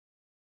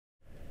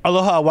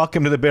Aloha,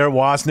 welcome to the Bear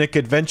Woznick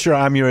Adventure.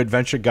 I'm your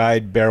adventure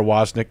guide, Bear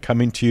Woznick,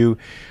 coming to you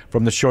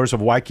from the shores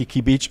of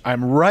Waikiki Beach.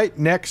 I'm right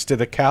next to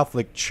the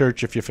Catholic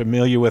Church. If you're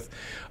familiar with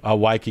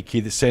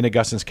Waikiki, the St.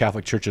 Augustine's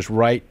Catholic Church is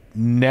right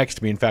next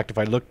to me. In fact, if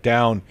I look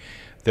down,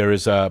 there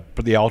is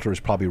the altar is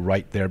probably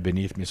right there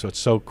beneath me. So it's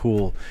so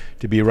cool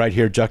to be right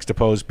here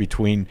juxtaposed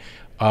between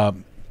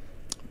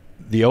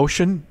the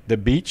ocean, the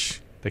beach,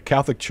 the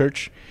Catholic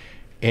Church,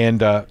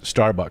 and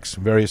Starbucks,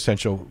 very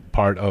essential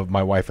part of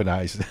my wife and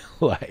I's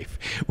life.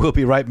 We'll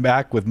be right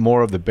back with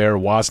more of the Bear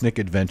Woznick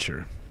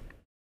Adventure.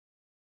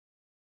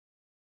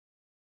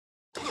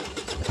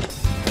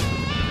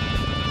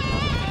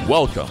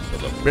 Welcome to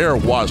the Bear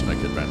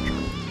Woznick Adventure.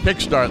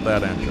 Kickstart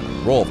that engine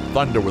and roll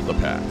thunder with the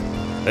pack.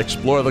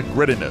 Explore the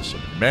grittiness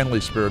of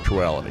manly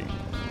spirituality.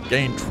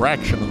 Gain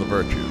traction in the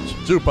virtues.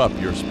 Soup up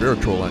your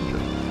spiritual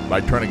engine by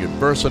turning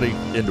adversity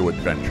into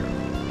adventure.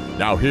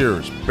 Now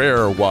here's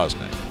Bear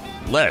Woznick.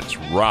 Let's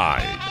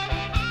ride.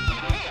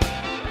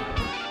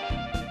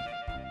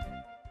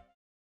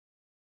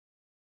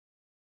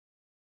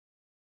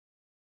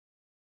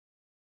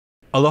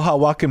 Aloha,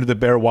 welcome to the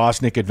Bear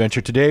Woznick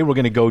Adventure. Today we're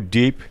going to go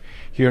deep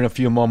here in a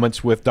few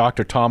moments with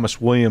Dr. Thomas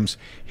Williams,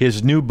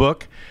 his new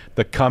book,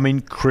 The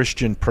Coming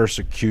Christian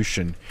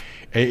Persecution.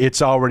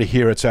 It's already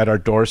here. It's at our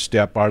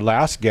doorstep. Our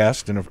last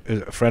guest, and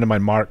a friend of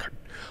mine, Mark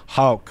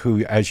Houck,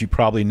 who, as you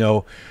probably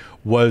know,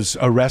 was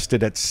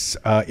arrested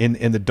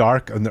in the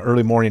dark in the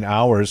early morning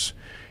hours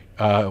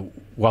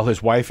while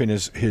his wife and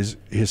his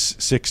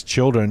 6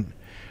 children,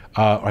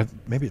 or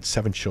maybe it's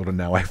 7 children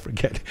now, I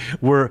forget,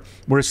 were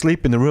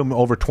asleep in the room.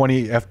 Over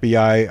 20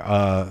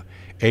 FBI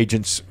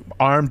agents,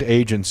 armed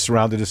agents,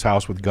 surrounded his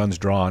house with guns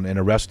drawn and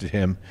arrested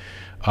him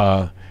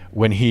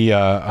when he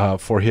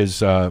for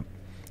an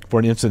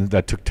incident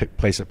that took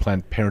place at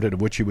Planned Parenthood,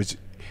 of which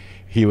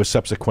he was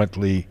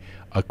subsequently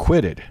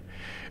acquitted.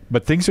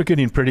 But things are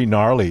getting pretty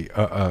gnarly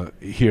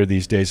here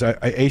these days.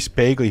 Ace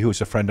Bagley, who's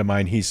a friend of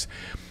mine, he's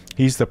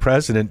the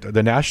president,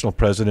 the national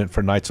president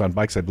for Knights on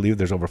Bikes. I believe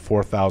there's over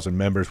 4,000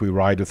 members. We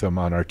ride with him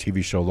on our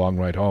TV show, Long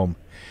Ride Home,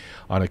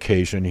 on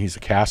occasion. He's a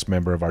cast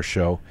member of our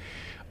show.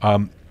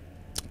 A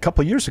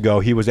couple of years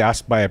ago, he was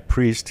asked by a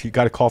priest. He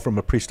got a call from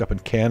a priest up in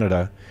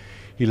Canada.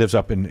 He lives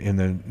up in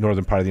the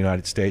northern part of the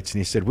United States. And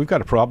he said, we've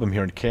got a problem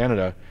here in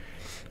Canada.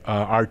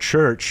 Our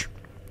church,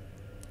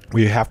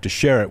 we have to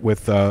share it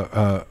with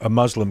a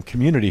Muslim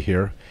community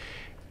here,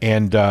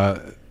 and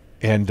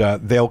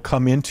they'll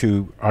come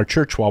into our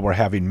church while we're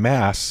having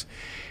Mass,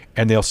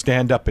 and they'll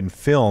stand up and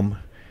film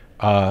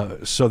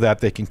so that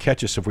they can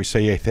catch us if we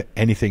say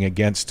anything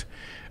against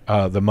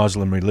the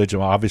Muslim religion.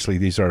 Well, obviously,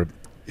 these are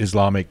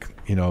Islamic,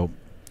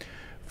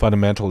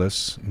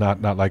 fundamentalists,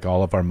 not like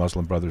all of our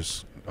Muslim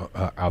brothers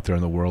out there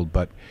in the world,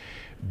 but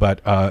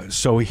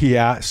so he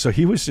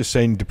was just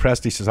saying,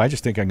 depressed. He says, I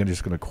just think I'm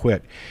just going to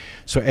quit.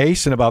 So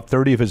Ace and about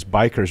 30 of his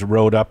bikers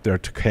rode up there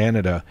to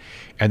Canada,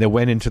 and they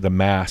went into the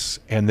Mass.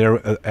 And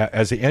there,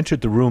 as they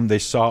entered the room, they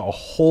saw a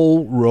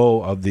whole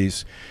row of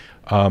these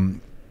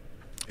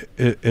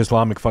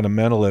Islamic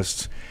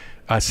fundamentalists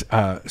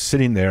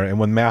sitting there. And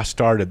when Mass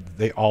started,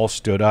 they all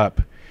stood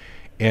up,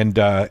 and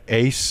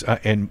Ace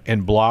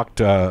and blocked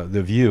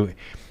the view.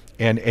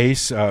 And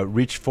Ace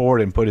reached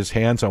forward and put his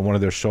hands on one of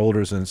their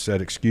shoulders and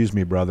said, "Excuse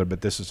me, brother, but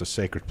this is a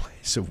sacred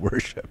place of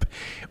worship.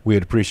 We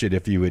would appreciate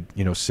if you would,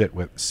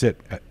 sit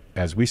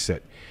as we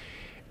sit."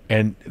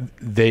 And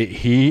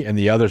he and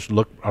the others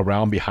looked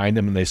around behind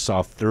them, and they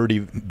saw 30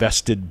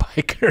 vested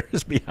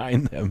bikers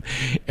behind them,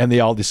 and they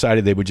all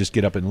decided they would just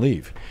get up and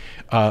leave.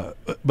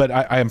 But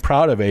I am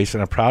proud of Ace,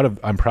 and I'm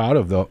proud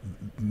of the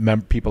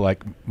people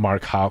like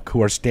Mark Houck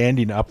who are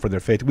standing up for their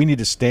faith. We need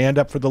to stand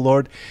up for the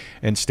Lord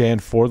and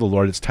stand for the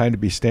Lord. It's time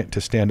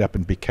to stand up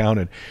and be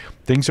counted.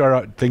 Things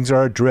are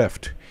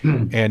adrift,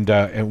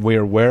 and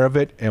we're aware of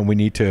it, and we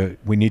need to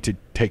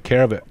take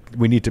care of it.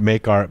 We need to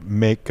make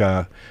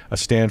a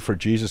stand for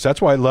Jesus.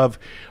 That's why I love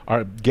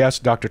our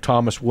guest, Dr.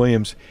 Thomas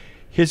Williams.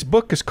 His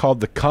book is called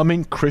The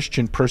Coming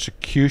Christian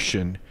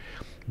Persecution,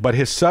 but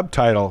his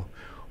subtitle,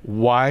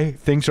 Why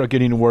Things Are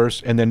Getting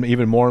Worse, and then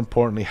even more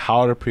importantly,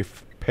 How to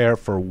Prepare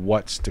for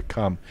What's to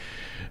Come.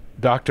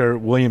 Dr.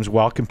 Williams,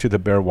 welcome to the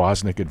Bear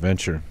Woznick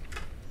Adventure.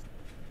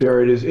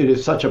 Bear, it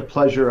is such a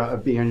pleasure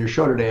being on your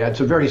show today. It's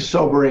a very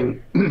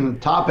sobering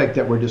topic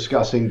that we're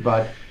discussing,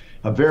 but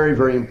a very,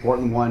 very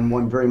important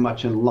one very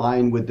much in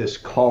line with this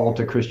call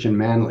to Christian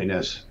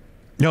manliness.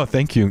 No,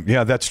 thank you.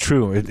 Yeah, that's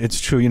true. It's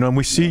true. And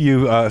we see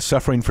you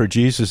suffering for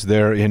Jesus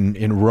there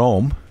in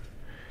Rome.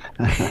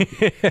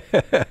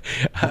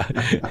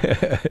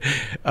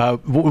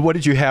 What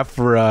did you have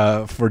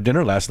for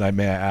dinner last night,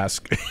 may I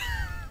ask?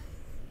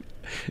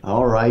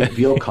 All right,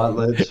 veal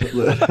cutlets,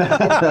 grilled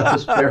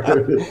asparagus.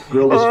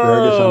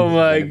 Oh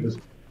my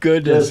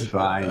goodness! Just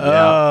fine.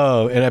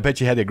 Oh, yeah. And I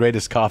bet you had the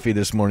greatest coffee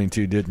this morning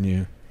too, didn't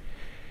you?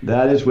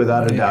 That is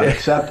without a doubt.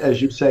 Except,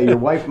 as you say, your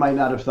wife might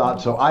not have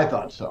thought so. I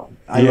thought so.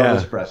 I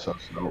love espresso.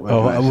 So what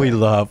can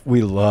I say?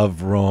 We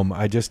love Rome.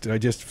 I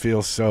just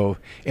feel so.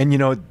 And you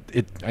know,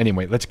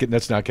 anyway.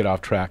 Let's not get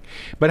off track.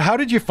 But how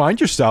did you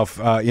find yourself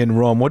in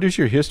Rome? What is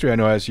your history? I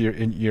know as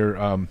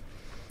your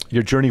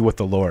journey with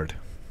the Lord.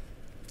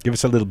 Give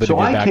us a little bit of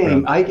your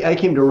background. I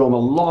came to Rome a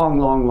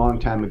long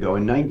time ago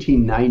in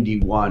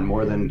 1991,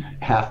 more than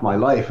half my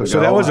life ago. So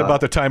that was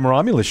about the time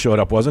Romulus showed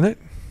up, wasn't it?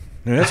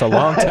 That's a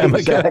long time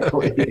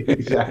ago.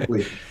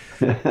 Exactly.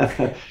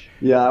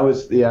 Yeah,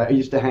 I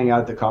used to hang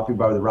out at the coffee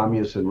bar with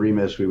Romulus and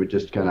Remus. We would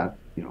just kind of,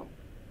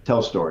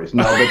 tell stories.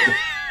 No, but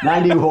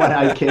 91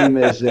 I came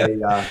as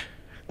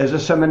a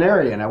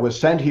seminarian. I was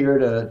sent here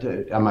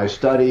to on my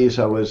studies.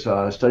 I was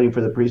studying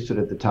for the priesthood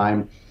at the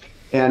time,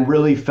 and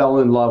really fell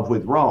in love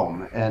with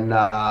Rome. And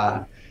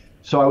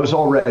so I was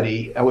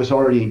already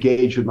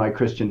engaged with my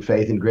Christian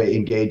faith and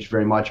engaged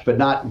very much, but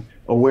not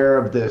aware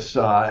of this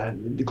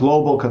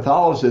global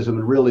Catholicism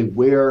and really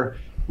where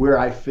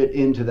I fit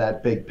into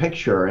that big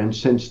picture. And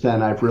since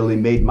then, I've really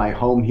made my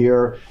home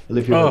here. I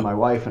live here with my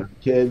wife and our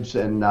kids,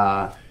 and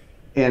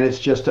it's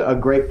just a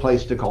great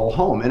place to call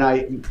home.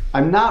 And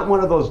I'm not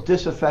one of those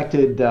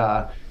disaffected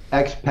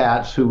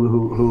expats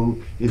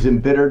who is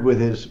embittered with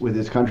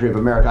his country of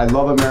America. I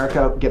love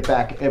America. Get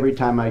back every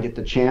time I get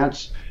the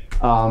chance,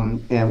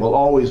 and will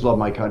always love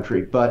my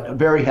country. But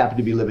very happy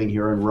to be living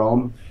here in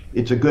Rome.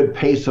 It's a good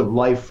pace of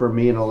life for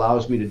me and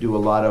allows me to do a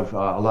lot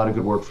of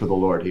good work for the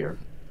Lord here.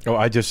 Oh,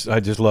 I just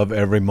love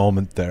every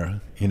moment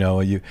there.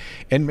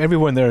 And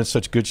everyone there is in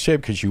such good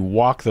shape because you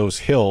walk those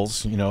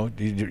hills.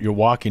 You're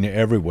walking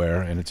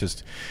everywhere, and it's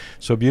just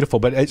so beautiful.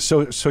 But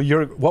so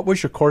what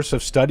was your course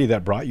of study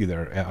that brought you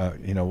there?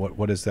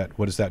 What is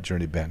that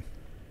journey been?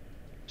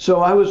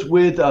 So I was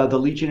with the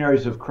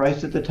Legionaries of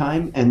Christ at the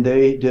time, and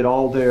they did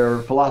all their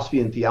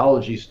philosophy and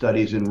theology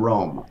studies in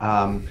Rome.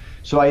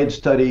 So I had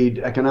studied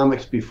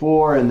economics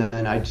before, and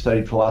then I'd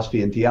studied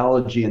philosophy and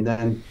theology, and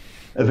then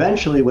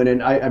eventually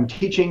I'm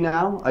teaching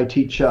now. I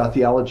teach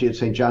theology at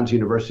St. John's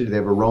University. They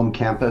have a Rome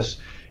campus.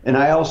 And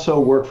I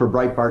also work for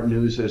Breitbart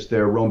News as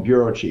their Rome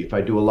bureau chief.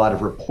 I do a lot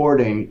of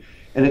reporting,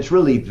 and it's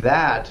really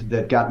that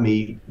got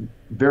me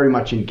very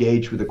much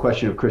engaged with the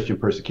question of Christian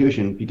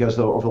persecution, because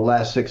over the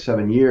last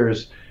 6-7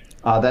 years,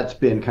 that's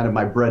been kind of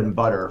my bread and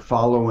butter,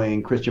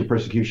 following Christian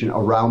persecution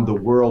around the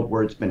world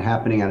where it's been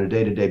happening on a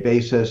day-to-day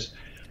basis.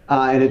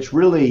 And it's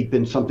really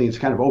been something that's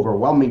kind of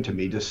overwhelming to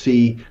me to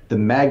see the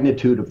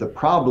magnitude of the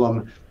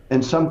problem,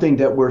 and something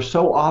that we're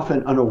so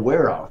often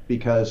unaware of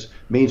because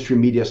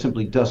mainstream media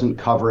simply doesn't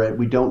cover it.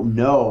 We don't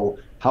know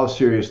how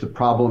serious the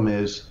problem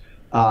is.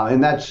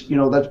 And that's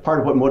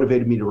part of what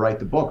motivated me to write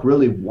the book,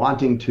 really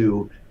wanting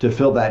to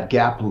fill that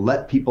gap,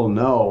 let people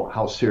know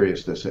how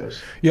serious this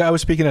is. Yeah, I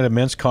was speaking at a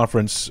men's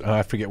conference.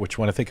 I forget which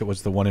one. I think it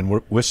was the one in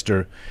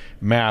Worcester,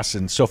 Mass.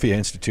 and Sophia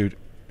Institute.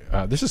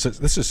 This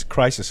is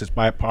Crisis. It's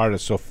by a part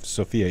of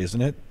Sophia,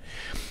 isn't it?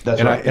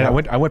 That's right. And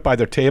I went by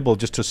their table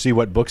just to see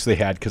what books they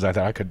had, because I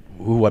thought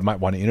who I might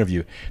want to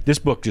interview. This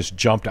book just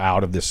jumped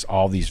out of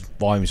all these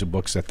volumes of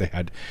books that they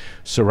had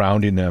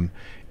surrounding them,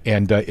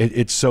 and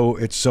it's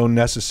so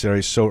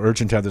necessary, so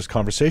urgent to have this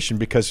conversation,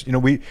 because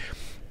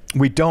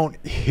we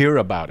don't hear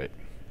about it.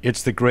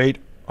 It's the great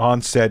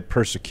onset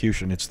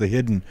persecution. It's the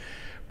hidden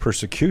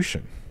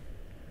persecution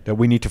that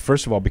we need to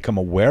first of all become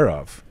aware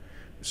of,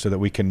 so that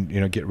we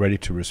can get ready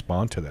to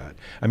respond to that.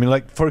 I mean,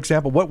 like, for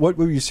example, what would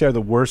you say are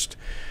the worst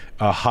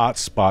hot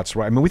spots?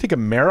 Right. I mean, we think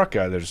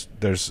America,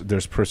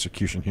 there's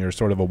persecution here,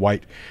 sort of a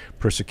white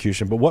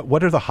persecution. But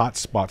what are the hot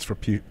spots for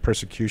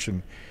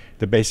persecution?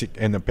 The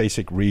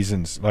basic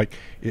reasons. Like,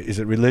 is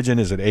it religion?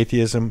 Is it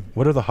atheism?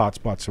 What are the hot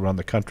spots around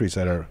the countries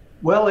that are?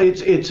 Well,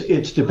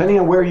 it's depending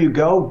on where you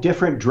go,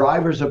 different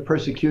drivers of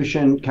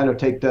persecution kind of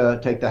take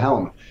the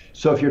helm.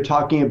 So if you're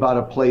talking about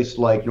a place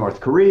like North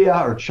Korea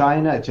or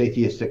China, it's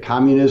atheistic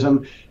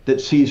communism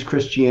that sees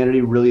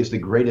Christianity really as the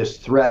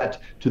greatest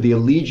threat to the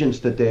allegiance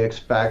that they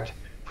expect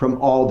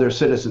from all their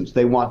citizens.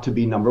 They want to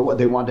be number one.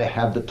 They want to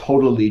have the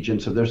total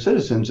allegiance of their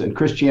citizens, and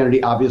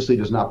Christianity obviously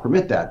does not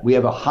permit that. We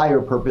have a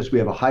higher purpose, we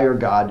have a higher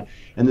God,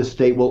 and the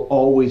state will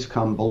always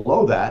come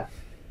below that.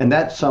 And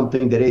that's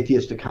something that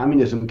atheistic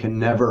communism can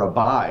never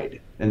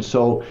abide. And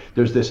so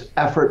there's this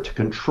effort to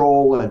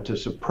control and to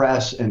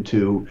suppress and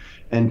to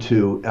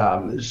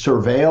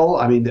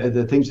surveil. I mean,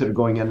 the things that are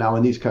going on now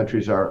in these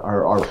countries are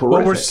horrific.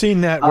 Well, we're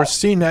seeing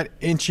that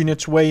inching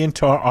its way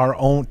into our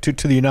own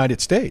to the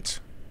United States.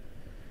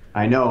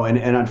 I know, and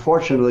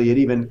unfortunately,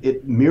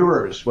 it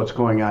mirrors what's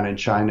going on in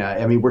China.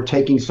 I mean, we're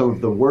taking some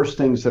of the worst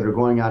things that are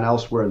going on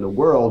elsewhere in the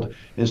world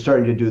and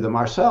starting to do them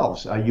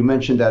ourselves. You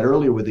mentioned that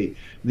earlier with the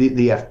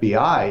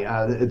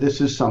FBI.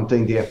 This is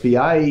something the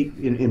FBI,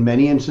 in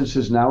many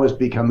instances now, is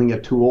becoming a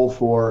tool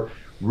for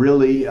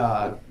really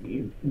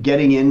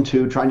getting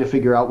into trying to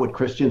figure out what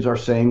Christians are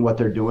saying, what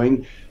they're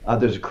doing.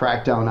 There's a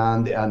crackdown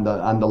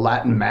on the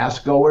Latin mass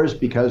goers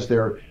because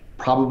they're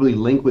probably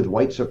linked with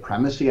white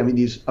supremacy. I mean,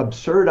 these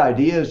absurd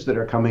ideas that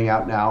are coming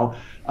out now,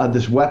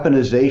 this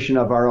weaponization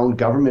of our own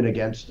government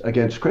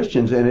against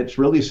Christians, and it's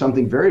really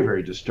something very,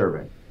 very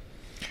disturbing.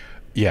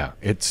 Yeah,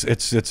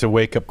 it's a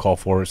wake-up call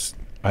for us.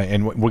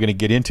 And we're going to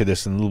get into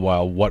this in a little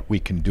while, what we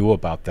can do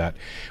about that.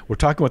 We're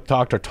talking with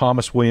Dr.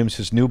 Thomas Williams,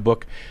 his new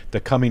book,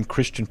 The Coming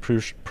Christian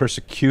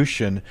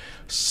Persecution,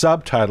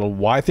 subtitled,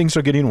 Why Things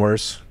Are Getting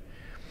Worse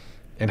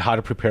and How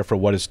to Prepare for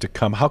What Is to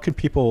Come. How can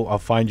people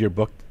find your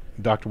book,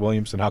 Dr.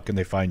 Williams, and how can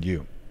they find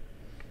you?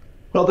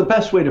 Well, the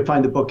best way to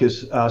find the book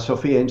is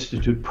Sophia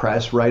Institute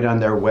Press, right on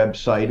their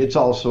website. It's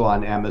also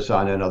on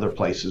Amazon and other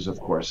places, of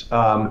course.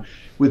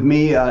 With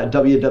me,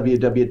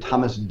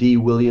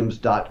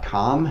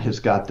 www.thomasdwilliams.com has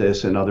got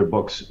this and other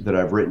books that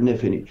I've written.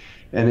 If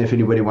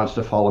anybody wants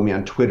to follow me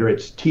on Twitter,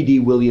 it's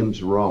TD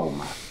Williams Rome.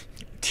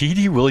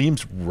 TD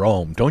Williams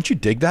Rome. Don't you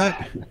dig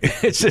that?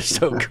 It's just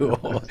so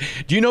cool.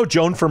 Do you know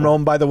Joan from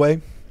Rome, by the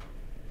way?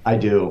 I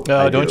do.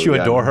 Oh, don't you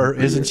adore her?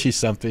 Isn't she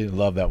something? I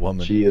love that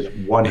woman. She is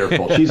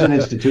wonderful. She's an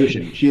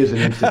institution. She is an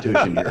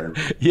institution here.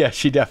 Yeah,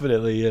 she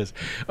definitely is.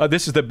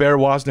 This is the Bear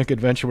Woznick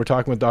Adventure. We're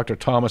talking with Dr.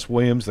 Thomas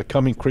Williams, The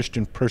Coming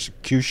Christian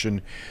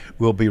Persecution.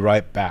 We'll be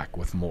right back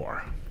with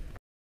more.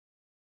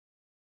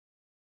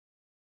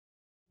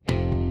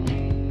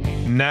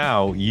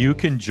 Now you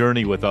can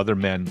journey with other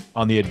men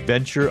on the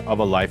adventure of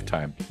a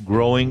lifetime,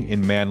 growing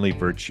in manly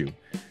virtue,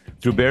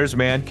 through Bear's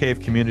Man Cave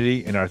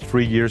community and our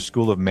 3-year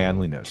School of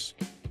Manliness.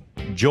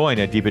 Join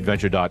at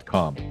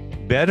deepadventure.com.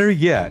 Better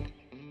yet,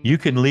 you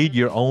can lead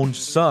your own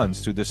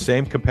sons through the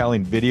same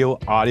compelling video,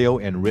 audio,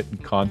 and written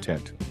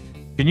content.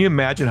 Can you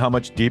imagine how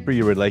much deeper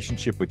your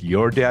relationship with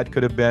your dad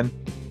could have been,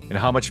 and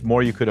how much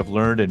more you could have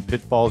learned and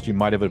pitfalls you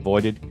might have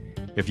avoided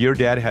if your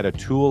dad had a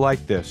tool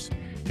like this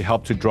to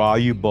help to draw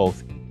you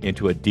both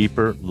into a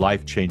deeper,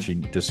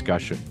 life-changing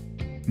discussion?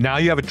 Now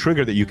you have a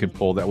trigger that you can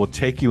pull that will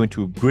take you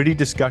into gritty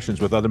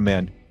discussions with other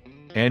men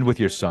and with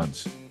your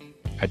sons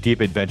at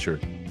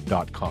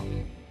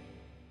deepadventure.com.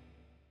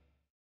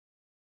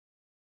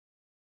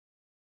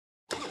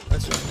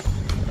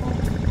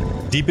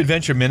 Deep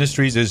Adventure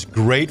Ministries is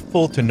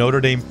grateful to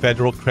Notre Dame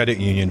Federal Credit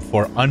Union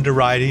for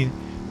underwriting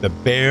the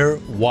Bear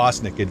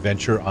Woznick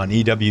Adventure on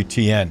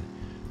EWTN.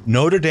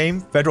 Notre Dame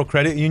Federal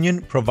Credit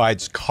Union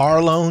provides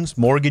car loans,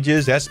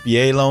 mortgages,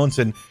 SBA loans,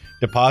 and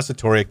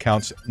depository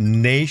accounts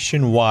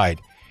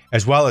nationwide,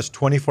 as well as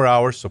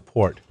 24-hour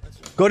support.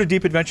 Go to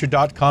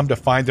deepadventure.com to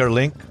find their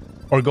link,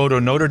 or go to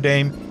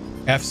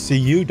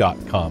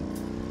NotreDameFCU.com.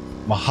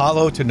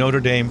 Mahalo to Notre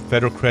Dame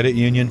Federal Credit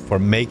Union for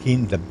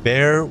making the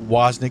Bear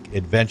Woznick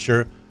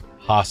Adventure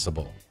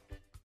possible.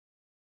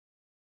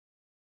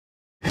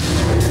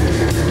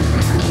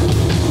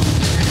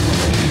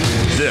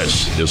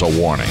 This is a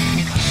warning.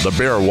 The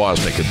Bear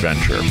Woznick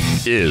Adventure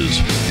is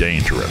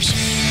dangerous.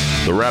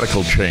 The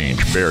radical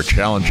change Bear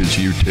challenges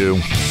you to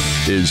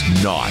is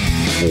not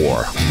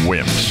for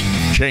wimps.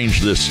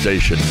 Change this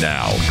station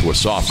now to a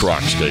soft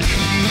rock station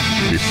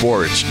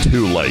before it's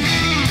too late.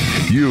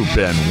 You've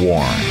been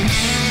warned.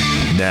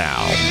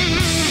 Now,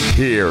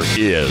 here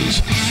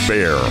is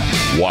Bear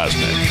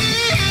Woznick.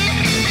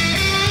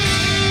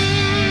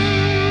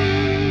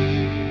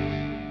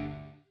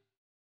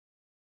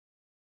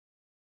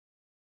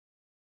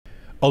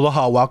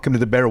 Aloha, welcome to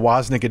the Bear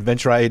Woznick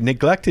Adventure. I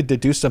neglected to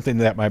do something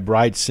that my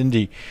bride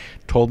Cindy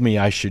told me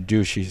I should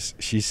do.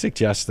 She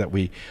suggests that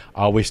we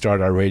always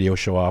start our radio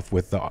show off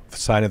with the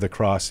sign of the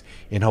cross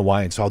in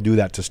Hawaiian. So I'll do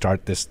that to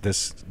start this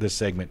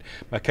segment.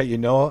 Makei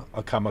noa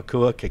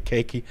akamakua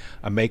kekeki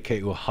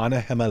ameke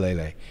uhana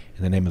hemalele.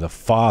 In the name of the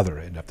Father,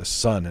 and of the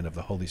Son, and of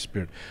the Holy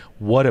Spirit.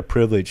 What a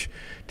privilege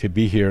to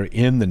be here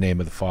in the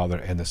name of the Father,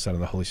 and the Son,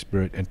 and the Holy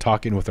Spirit, and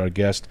talking with our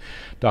guest,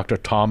 Dr.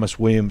 Thomas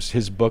Williams,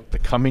 his book, The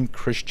Coming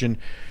Christian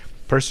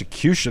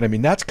Persecution. I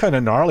mean, that's kind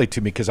of gnarly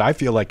to me because I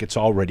feel like it's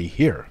already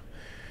here.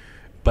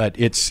 But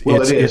it's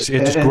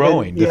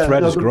growing. The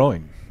threat is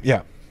growing.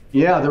 Yeah.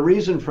 Yeah, the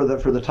reason for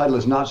the title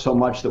is not so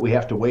much that we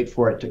have to wait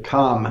for it to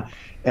come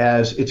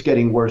as it's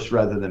getting worse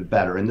rather than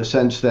better, in the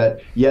sense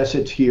that, yes,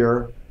 it's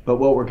here, but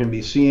what we're going to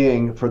be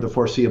seeing for the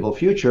foreseeable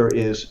future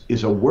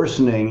is a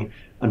worsening,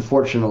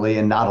 unfortunately,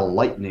 and not a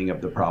lightening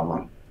of the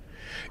problem.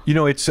 You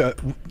know, it's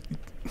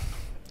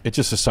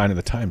just a sign of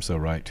the times, though,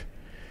 right?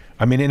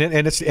 I mean,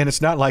 and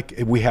it's not like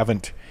we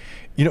haven't.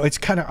 You know, it's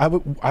kind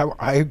of.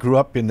 I grew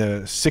up in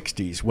the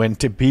 '60s when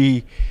to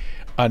be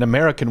an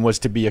American was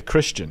to be a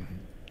Christian.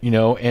 You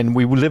know, and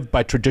we lived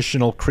by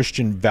traditional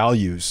Christian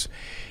values.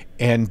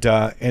 And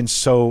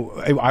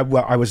so I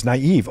was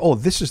naive. Oh,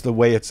 this is the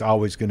way it's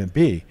always going to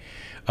be.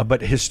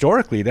 But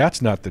historically,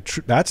 that's not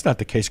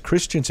the case.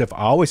 Christians have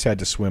always had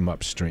to swim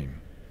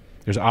upstream.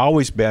 There's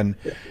always been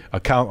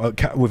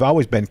we've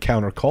always been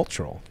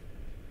countercultural.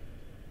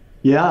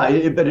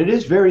 Yeah, but it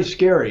is very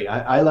scary.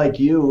 I like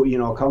you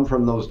come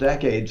from those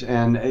decades,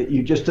 and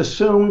you just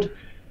assumed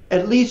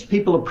at least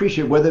people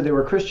appreciate, whether they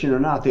were Christian or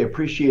not, they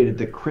appreciated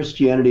the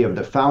Christianity of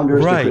the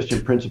founders, right, the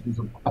Christian principles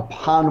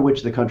upon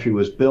which the country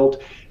was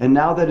built. And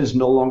now that is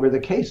no longer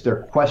the case.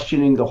 They're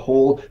questioning the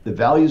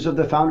values of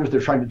the founders. They're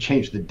trying to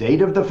change the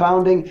date of the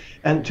founding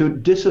and to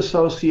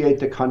disassociate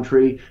the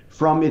country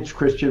from its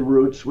Christian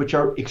roots, which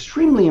are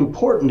extremely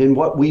important in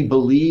what we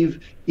believe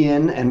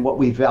in and what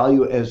we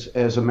value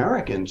as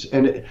Americans.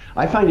 And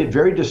I find it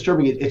very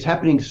disturbing. It's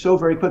happening so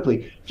very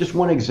quickly. Just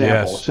one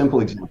example, Yes.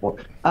 simple example.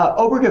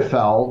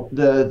 Obergefell,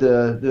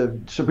 the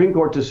Supreme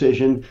Court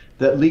decision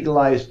that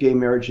legalized gay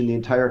marriage in the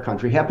entire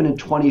country, happened in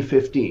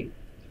 2015.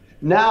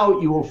 Now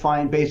you will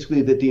find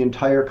basically that the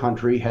entire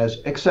country has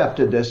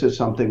accepted this as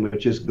something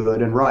which is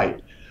good and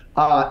right.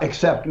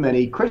 Except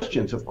many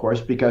Christians, of course,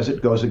 because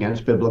it goes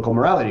against biblical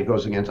morality. It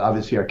goes against,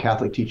 obviously, our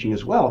Catholic teaching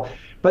as well.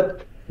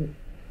 But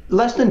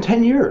less than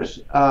 10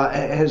 years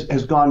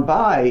has gone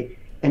by,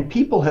 and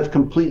people have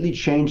completely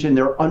changed in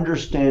their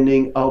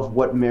understanding of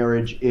what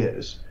marriage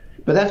is.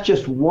 But that's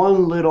just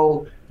one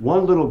little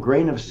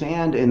grain of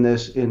sand in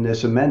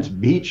this immense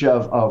beach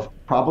of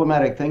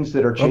problematic things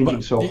that are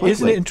changing so quickly.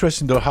 Isn't it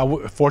interesting, though, how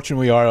fortunate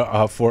we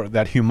are for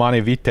that Humanae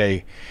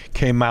Vitae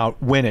came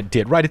out when it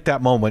did, right at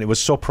that moment. It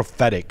was so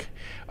prophetic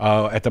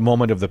at the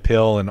moment of the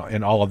pill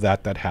and all of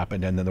that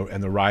happened, and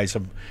the rise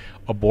of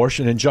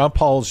abortion. And John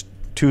Paul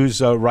II's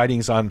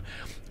writings on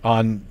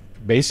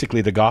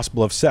basically the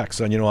gospel of sex,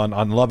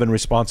 on love and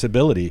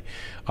responsibility,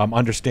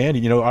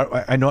 understanding.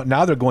 I know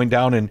now they're going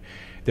down and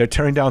they're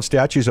tearing down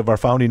statues of our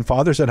founding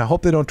fathers, and I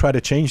hope they don't try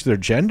to change their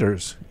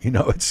genders.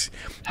 It's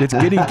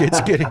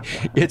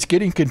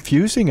getting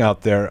confusing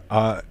out there,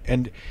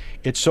 and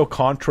it's so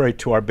contrary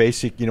to our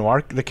basic.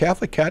 The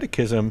Catholic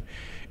Catechism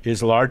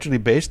is largely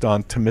based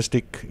on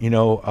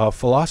Thomistic,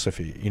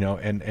 philosophy,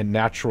 and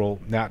natural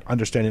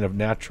understanding of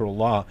natural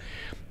law.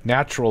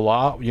 Natural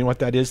law, you know what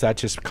that is?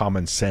 That's just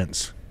common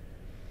sense.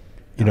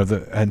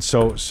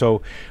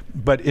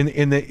 But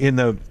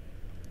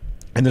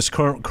in this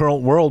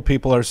current world,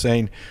 people are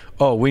saying,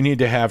 oh, we need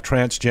to have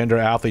transgender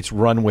athletes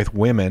run with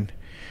women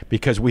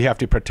because we have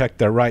to protect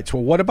their rights.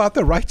 Well, what about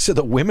the rights of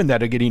the women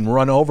that are getting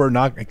run over,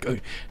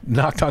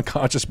 knocked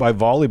unconscious by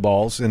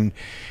volleyballs and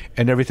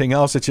everything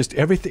else? It's just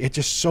everything. It's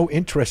just so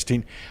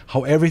interesting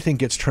how everything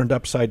gets turned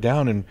upside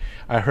down. And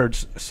I heard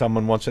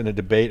someone once in a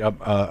debate,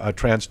 a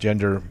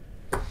transgender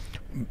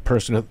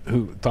person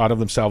who thought of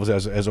themselves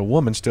as a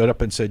woman stood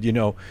up and said,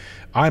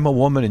 I'm a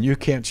woman and you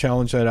can't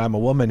challenge that I'm a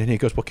woman. And he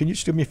goes, well, can you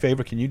just do me a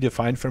favor? Can you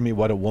define for me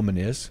what a woman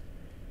is?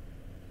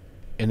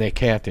 And they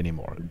can't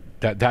anymore.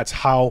 That's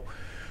how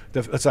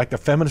it's like the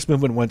feminist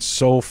movement went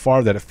so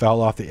far that it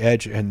fell off the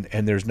edge, and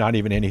there's not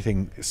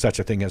even such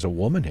a thing as a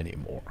woman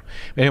anymore.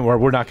 Anyway,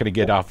 we're not going to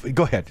get off.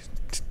 Go ahead.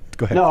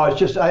 No, it's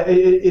just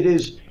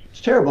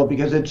it's terrible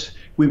because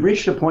we've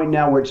reached a point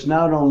now where it's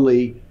not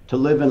only to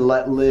live and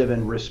let live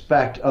and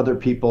respect other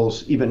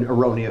people's even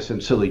erroneous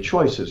and silly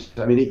choices.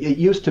 I mean, it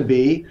used to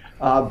be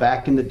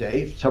back in the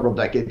day, several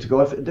decades ago,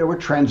 if there were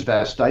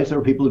transvestites, there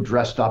were people who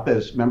dressed up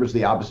as members of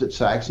the opposite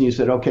sex, and you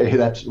said, okay,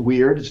 that's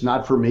weird, it's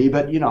not for me,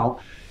 but you don't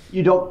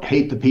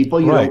hate the people,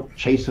 you don't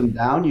chase them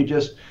down,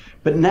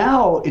 but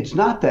now it's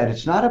not that.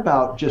 It's not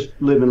about just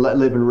live and let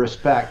live and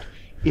respect.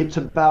 It's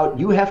about,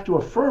 you have to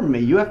affirm me.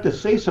 You have to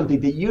say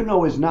something that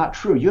is not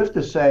true. You have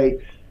to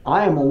say,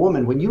 I am a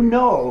woman. When you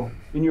know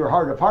in your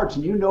heart of hearts,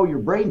 and your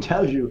brain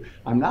tells you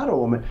I'm not a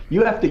woman,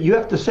 you have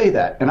to say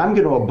that, and I'm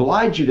going to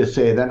oblige you to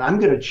say that. I'm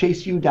going to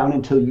chase you down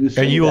until you say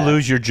that. And you will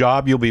lose your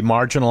job. You'll be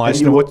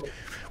marginalized.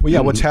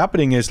 What's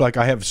happening is, like,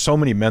 I have so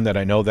many men that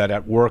I know that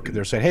at work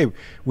they're saying, hey,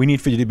 we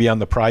need for you to be on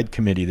the Pride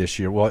Committee this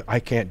year. Well, I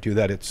can't do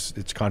that.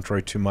 It's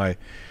contrary to my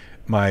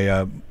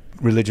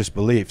religious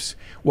beliefs.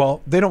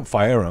 Well, they don't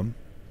fire them,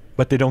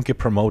 but they don't get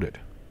promoted.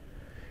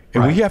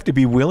 And we have to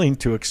be willing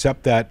to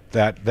accept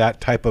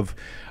that type of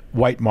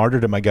white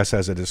martyrdom, I guess,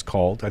 as it is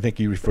called. I think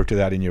you refer to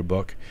that in your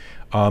book.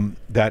 You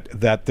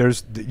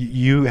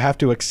have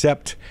to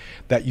accept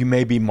that you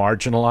may be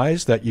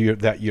marginalized,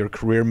 that your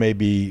career may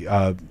be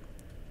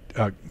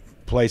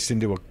placed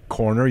into a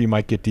corner. You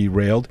might get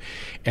derailed,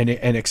 and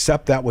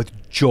accept that with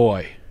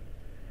joy.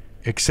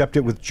 Accept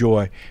it with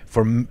joy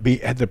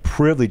had the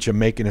privilege of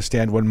making a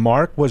stand. When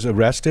Mark was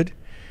arrested,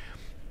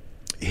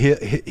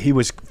 he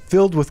was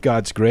filled with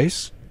God's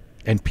grace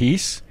and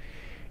peace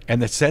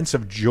and the sense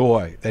of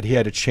joy that he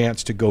had a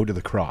chance to go to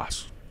the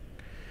cross.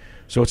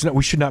 So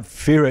we should not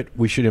fear it.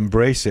 We should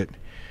embrace it.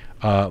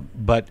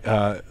 But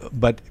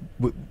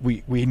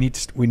we need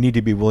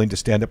to be willing to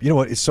stand up. You know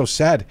what? It's so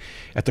sad.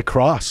 At the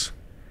cross,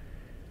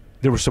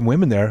 there were some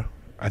women there.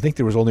 I think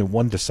there was only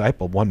one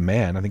disciple, one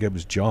man. I think it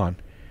was John.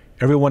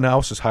 Everyone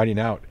else is hiding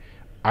out.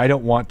 I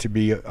don't want to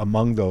be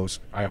among those.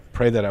 I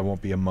pray that I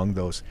won't be among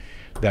those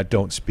that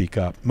don't speak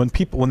up. When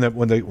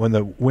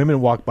the women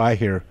walk by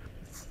here,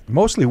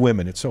 mostly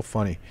women, it's so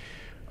funny,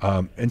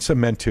 and some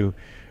men too,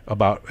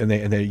 and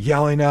they're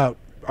yelling out,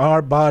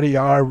 "Our body,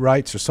 our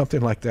rights," or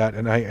something like that,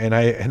 and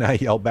I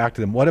yell back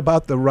to them, "What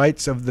about the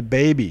rights of the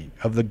baby,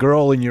 of the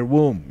girl in your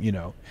womb?"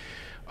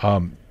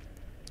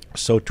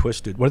 So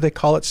twisted. What do they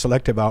call it?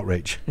 Selective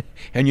outrage.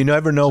 And you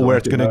never know where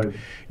it's going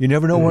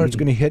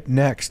to hit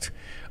next.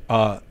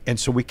 And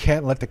so we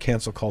can't let the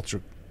cancel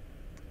culture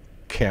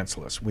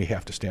cancel us. We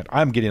have to stand.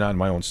 I'm getting on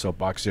my own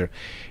soapbox here,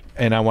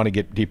 and I want to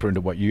get deeper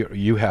into what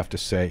you have to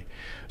say.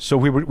 So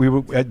we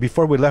were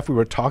before we left, we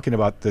were talking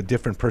about the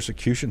different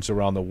persecutions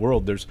around the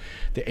world. There's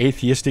the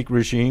atheistic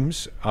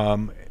regimes,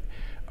 and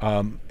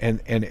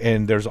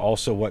there's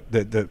also what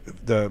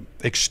the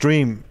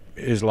extreme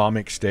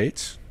Islamic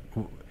states.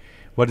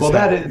 What is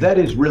that? That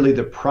is really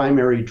the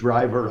primary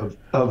driver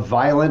of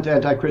violent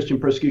anti-Christian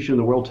persecution in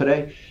the world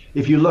today.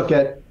 If you look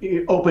at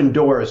Open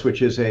Doors,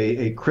 which is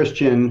a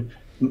Christian,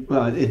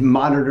 it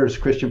monitors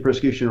Christian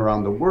persecution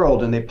around the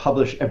world, and they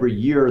publish every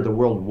year the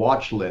World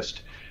Watch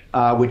List,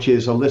 which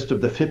is a list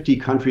of the 50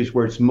 countries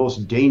where it's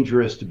most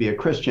dangerous to be a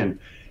Christian.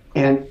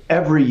 And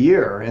every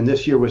year, and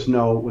this year was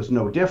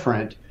no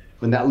different,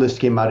 when that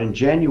list came out in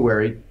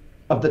January,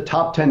 of the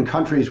top 10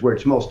 countries where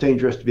it's most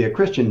dangerous to be a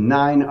Christian,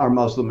 9 are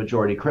Muslim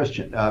majority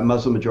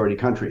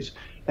countries.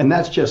 And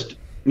that's just,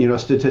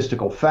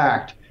 statistical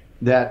fact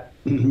that,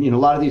 a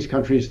lot of these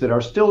countries that are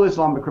still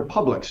Islamic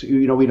republics,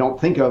 we don't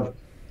think of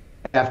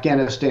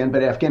Afghanistan,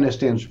 but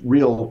Afghanistan's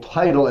real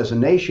title as a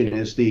nation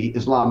is the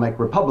Islamic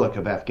Republic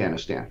of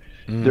Afghanistan.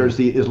 There's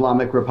the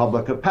Islamic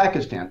Republic of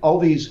Pakistan. All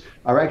these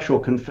are actual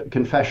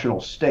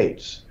confessional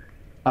states.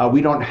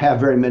 We don't have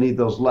very many of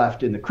those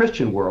left in the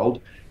Christian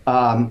world.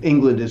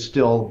 England is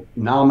still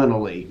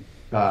nominally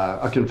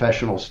a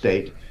confessional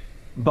state,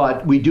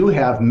 but we do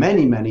have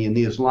many in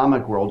the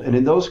Islamic world. And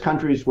in those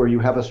countries where you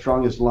have a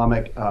strong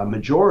Islamic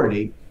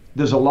majority,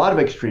 there's a lot of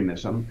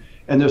extremism,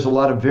 and there's a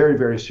lot of very,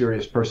 very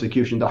serious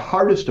persecution, the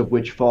hardest of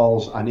which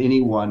falls on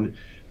anyone.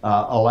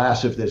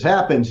 Alas, if this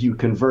happens, you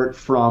convert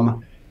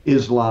from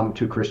Islam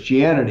to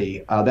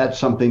Christianity. That's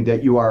something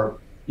that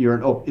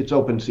it's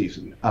open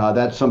season.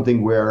 That's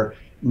something where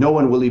no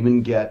one will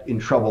even get in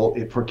trouble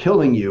for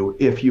killing you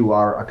if you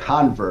are a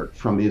convert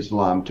from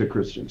Islam to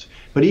Christians.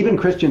 But even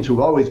Christians who've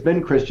always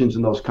been Christians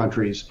in those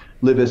countries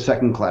live as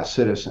second-class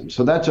citizens.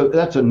 So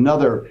that's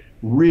another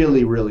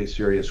really, really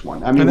serious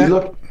one. I mean,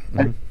 Go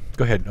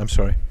ahead. I'm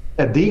sorry.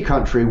 At the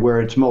country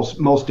where it's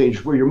most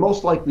dangerous, where you're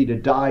most likely to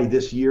die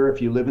this year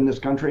if you live in this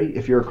country,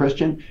 if you're a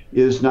Christian,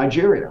 is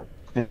Nigeria.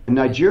 And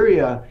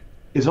Nigeria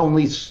is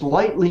only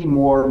slightly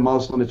more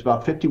Muslim. It's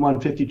about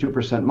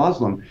 52%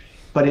 Muslim.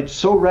 But it's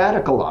so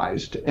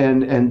radicalized,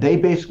 and they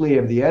basically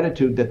have the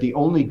attitude that the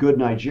only good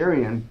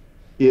Nigerian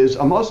is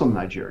a Muslim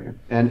Nigerian,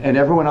 and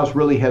everyone else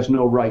really has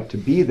no right to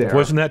be there.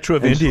 Wasn't that true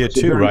of India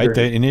too, right?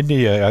 In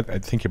India, I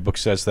think your book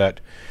says that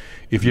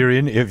is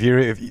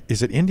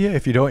it India?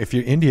 If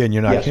you're Indian and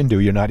you're not Hindu,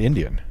 you're not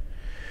Indian.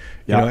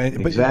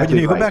 But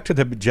you go back to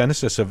the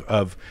genesis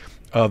of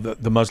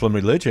the Muslim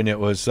religion. It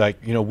was like,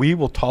 we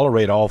will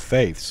tolerate all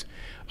faiths.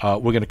 We're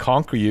going to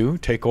conquer you,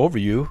 take over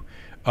you.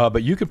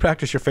 But you can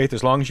practice your faith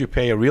as long as you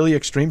pay a really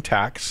extreme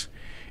tax,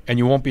 and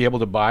you won't be able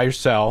to buy or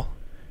sell.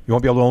 You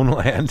won't be able to own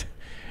land.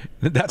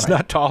 That's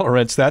not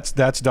tolerance.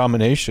 That's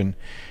domination.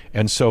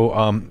 And so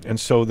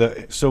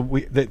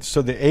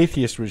the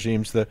atheist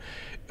regimes, the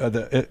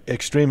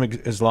extreme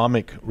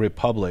Islamic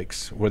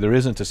republics, where there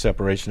isn't a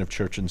separation of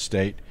church and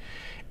state,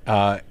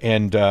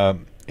 and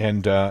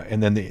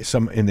then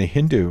some of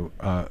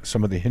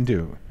the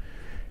Hindu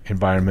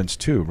environments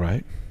too,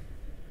 right?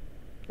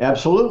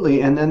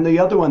 Absolutely. And then the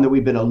other one that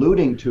we've been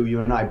alluding to,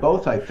 you and I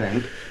both, I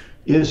think,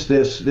 is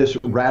this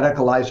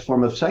radicalized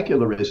form of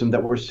secularism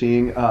that we're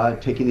seeing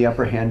taking the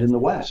upper hand in the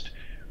West,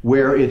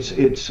 where it's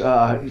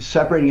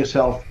separating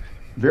itself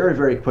very,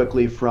 very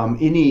quickly from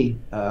any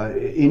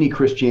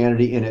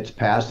Christianity in its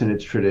past and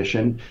its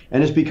tradition,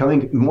 and is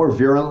becoming more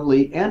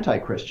virulently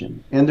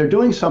anti-Christian. And they're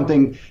doing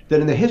something that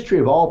in the history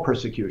of all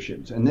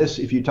persecutions, and this,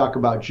 if you talk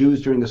about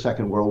Jews during the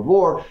Second World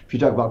War, if you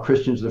talk about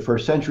Christians of the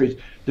first centuries,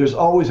 there's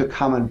always a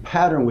common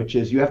pattern, which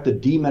is you have to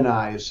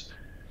demonize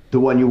the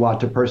one you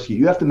want to persecute.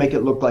 You have to make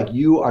it look like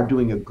you are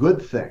doing a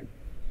good thing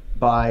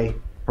by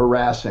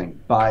harassing,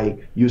 by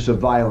use of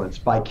violence,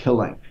 by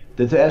killing.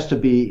 That there has to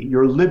be,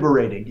 you're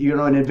liberating.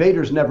 An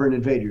invader's never an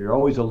invader. You're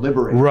always a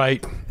liberator.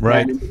 Right.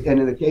 And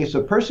in the case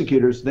of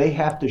persecutors, they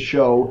have to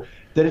show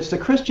that it's the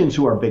Christians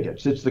who are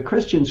bigots. It's the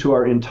Christians who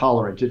are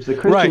intolerant. It's the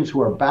Christians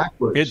who are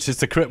backwards.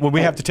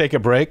 We have to take a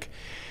break,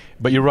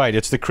 but you're right.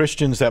 It's the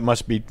Christians that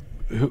must be.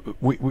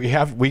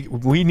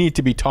 We need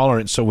to be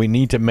tolerant, so we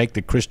need to make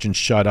the Christians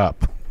shut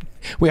up.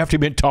 We have to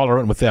be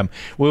intolerant with them.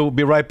 We'll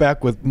be right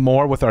back with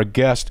more with our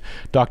guest,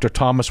 Dr.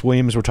 Thomas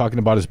Williams. We're talking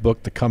about his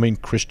book, The Coming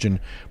Christian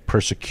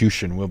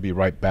Persecution. We'll be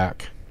right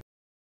back.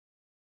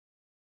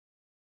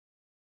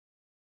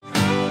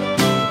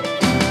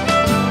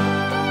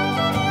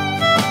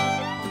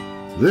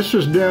 This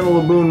is Dan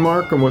LeBoon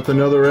Markham with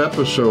another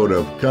episode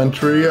of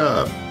Country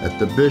Up at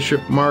the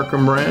Bishop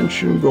Markham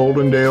Ranch in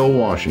Goldendale,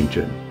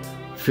 Washington.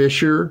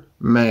 Fisher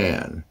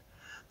Man.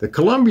 The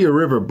Columbia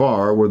River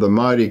Bar, where the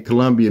mighty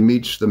Columbia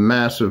meets the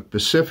massive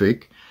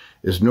Pacific,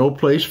 is no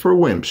place for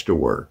wimps to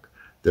work.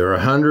 There are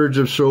hundreds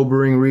of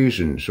sobering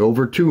reasons,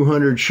 over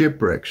 200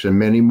 shipwrecks, and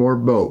many more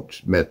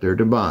boats met their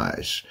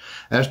demise.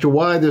 As to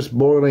why this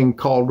boiling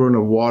cauldron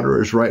of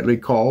water is rightly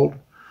called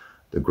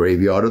the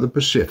graveyard of the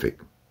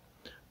Pacific.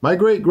 My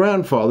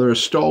great-grandfather, a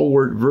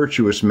stalwart,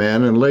 virtuous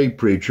man and lay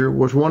preacher,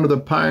 was one of the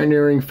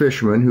pioneering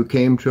fishermen who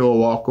came to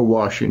Oahu,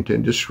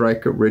 Washington to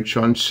strike it rich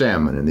on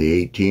salmon in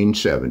the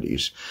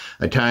 1870s,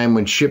 a time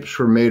when ships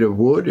were made of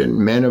wood and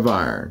men of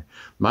iron.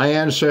 My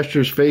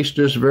ancestors faced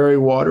this very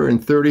water in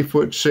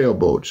 30-foot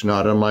sailboats,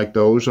 not unlike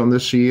those on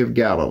the Sea of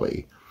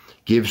Galilee.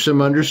 Gives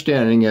some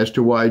understanding as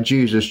to why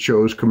Jesus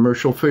chose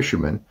commercial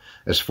fishermen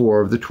as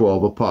 4 of the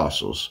 12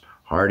 apostles.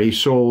 Hardy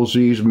souls,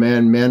 these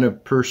men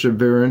of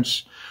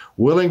perseverance,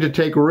 willing to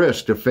take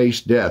risks to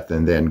face death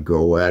and then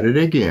go at it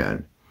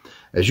again.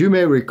 As you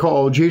may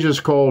recall, Jesus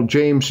called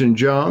James and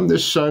John the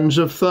sons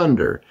of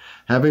thunder.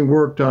 Having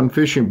worked on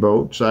fishing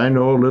boats, I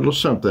know a little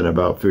something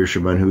about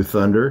fishermen who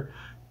thunder.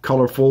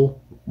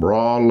 Colorful,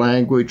 raw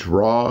language,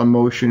 raw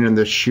emotion, and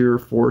the sheer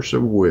force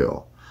of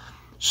will.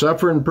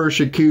 Suffering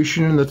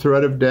persecution and the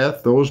threat of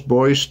death, those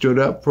boys stood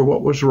up for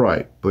what was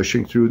right,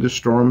 pushing through the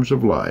storms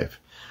of life.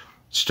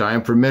 It's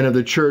time for men of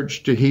the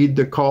church to heed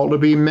the call to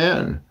be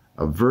men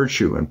of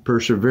virtue and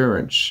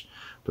perseverance,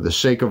 for the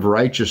sake of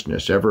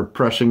righteousness, ever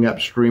pressing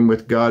upstream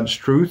with God's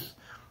truth,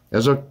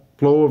 as a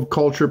flow of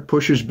culture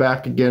pushes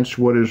back against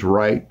what is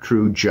right,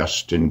 true,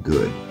 just, and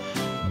good.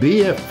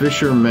 Be a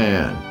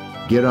fisherman.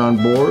 Get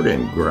on board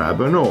and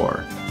grab an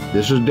oar.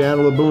 This is Dan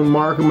LeBoon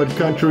Markham at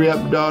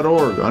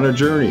CountryUp.org on a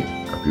journey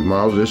a few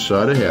miles this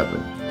side of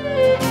heaven.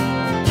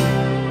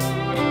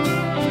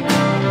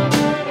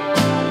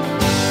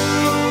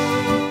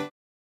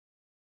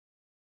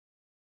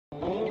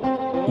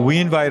 We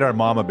invite our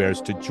mama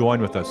bears to join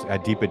with us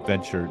at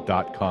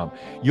deepadventure.com.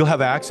 You'll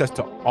have access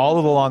to all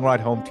of the Long Ride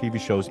Home TV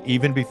shows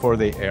even before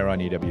they air on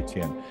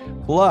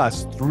EWTN.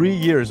 Plus 3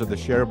 years of the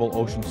shareable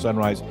Ocean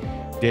Sunrise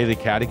Daily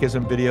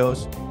Catechism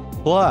videos.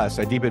 Plus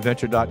at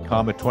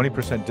deepadventure.com a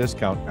 20%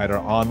 discount at our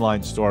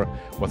online store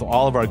with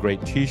all of our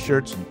great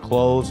t-shirts and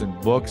clothes and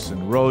books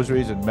and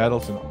rosaries and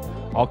medals and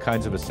all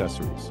kinds of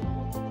accessories.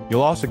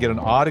 You'll also get an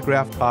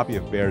autographed copy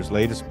of Bear's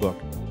latest book,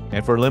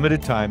 and for a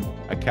limited time,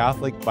 a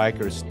Catholic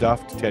biker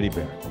stuffed teddy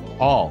bear,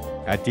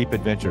 all at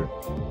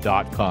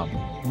deepadventure.com.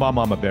 Come on,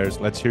 Mama Bears,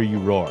 let's hear you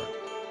roar.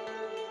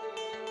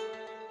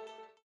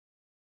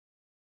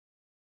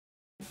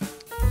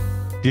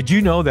 Did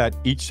you know that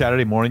each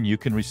Saturday morning you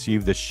can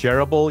receive the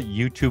shareable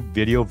YouTube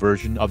video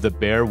version of the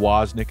Bear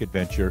Woznick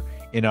adventure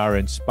in our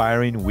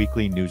inspiring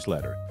weekly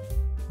newsletter,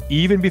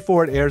 even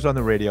before it airs on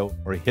the radio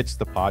or hits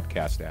the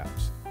podcast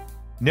apps?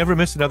 Never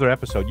miss another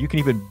episode. You can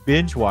even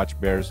binge watch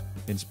Bear's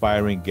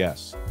inspiring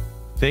guests.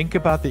 Think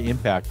about the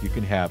impact you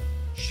can have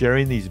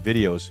sharing these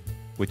videos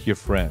with your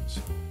friends.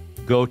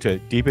 Go to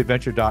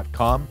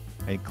deepadventure.com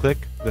and click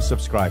the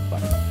subscribe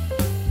button.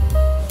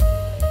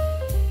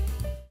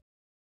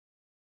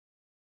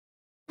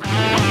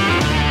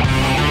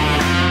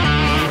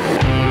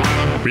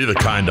 Be the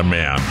kind of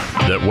man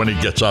that when he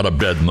gets out of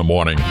bed in the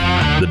morning,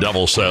 the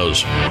devil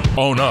says,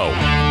 "Oh no,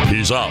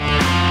 he's up."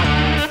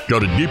 Go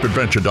to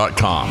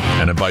deepadventure.com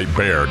and invite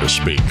Bear to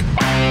speak.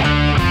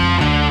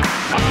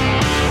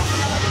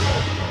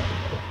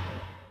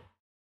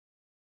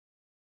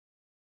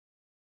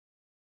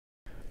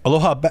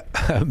 Aloha,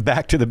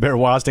 back to the Bear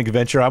Woznick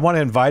adventure. I want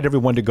to invite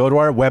everyone to go to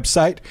our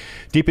website,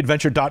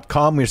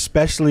 deepadventure.com. We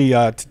especially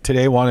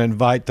today want to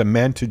invite the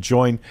men to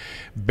join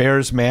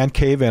Bear's Man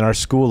Cave and our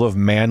School of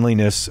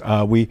Manliness.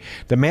 The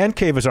Man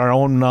Cave is our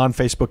own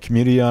non-Facebook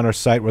community on our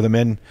site where the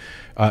men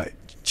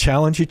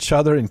challenge each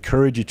other,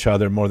 encourage each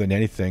other more than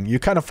anything. You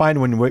kind of find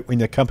when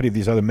you accompany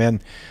these other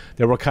men,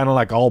 they were kind of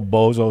like all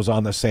bozos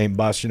on the same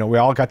bus. You know, we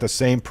all got the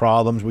same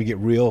problems. We get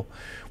real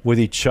with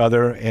each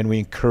other and we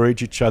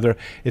encourage each other.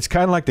 It's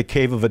kind of like the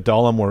Cave of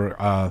Adullam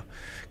where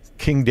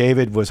King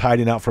David was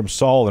hiding out from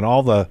Saul and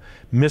all the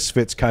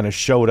misfits kind of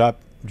showed up,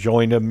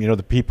 joined him, you know,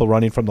 the people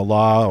running from the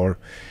law, or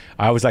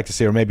I always like to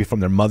say, or maybe from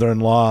their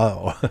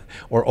mother-in-law,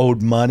 or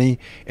owed money.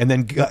 And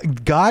then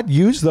God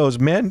used those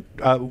men.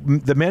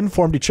 The men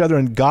formed each other,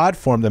 and God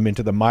formed them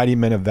into the mighty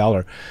men of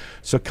valor.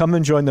 So come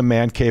and join the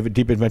Man Cave at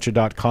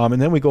deepadventure.com.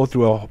 And then we go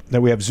through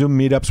then we have Zoom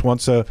meetups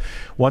once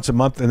a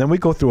month, and then we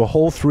go through a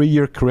whole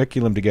 3-year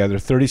curriculum together,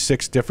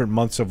 36 different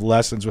months of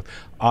lessons with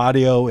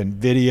audio and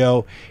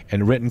video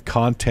and written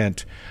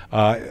content.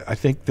 I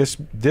think this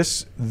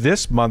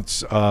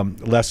month's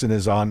lesson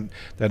is on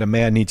that a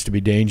man needs to be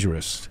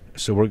dangerous.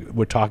 So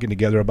we're talking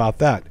together about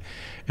that,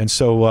 and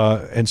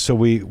so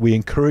we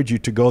encourage you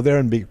to go there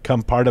and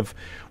become part of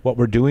what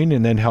we're doing,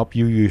 and then help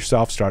you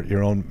yourself start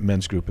your own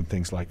men's group and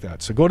things like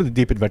that. So go to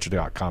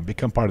deepadventure.com,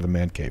 become part of the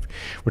Man Cave.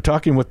 We're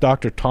talking with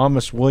Dr.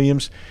 Thomas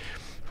Williams,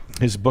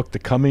 his book, The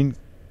Coming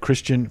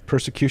Christian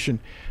Persecution,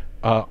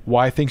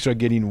 Why Things Are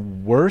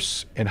Getting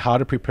Worse and How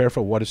to Prepare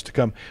for What Is to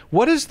Come.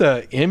 What is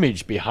the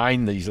image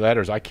behind these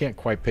letters? I can't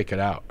quite pick it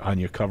out on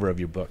your cover of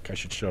your book. I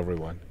should show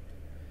everyone.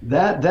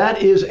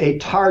 That is a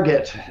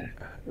target.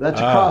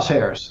 That's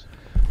crosshairs.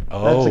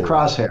 That's the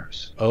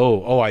crosshairs.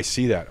 Oh, I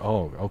see that.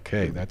 Oh,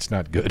 okay. That's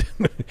not good.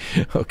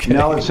 Okay.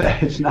 No,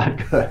 it's not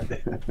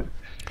good.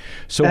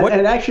 So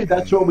and actually,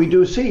 that's what we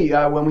do see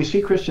when we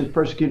see Christians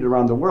persecuted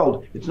around the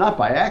world. It's not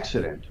by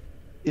accident.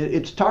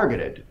 It's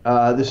targeted.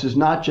 This is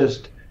not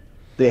just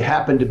they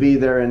happen to be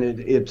there, and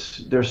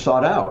they're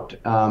sought out.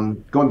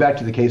 Going back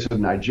to the case of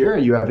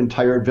Nigeria, you have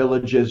entire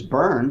villages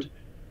burned.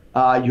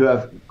 You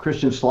have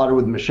Christians slaughtered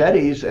with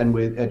machetes and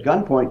at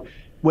gunpoint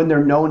when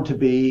they're known to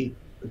be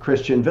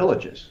Christian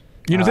villages.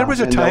 You know, there was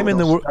a time in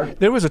the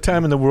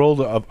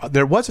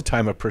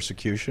of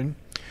persecution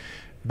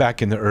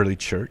back in the early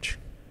church,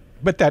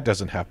 but that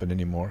doesn't happen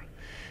anymore.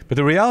 But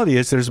the reality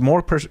is, there's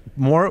more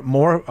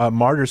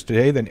martyrs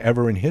today than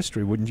ever in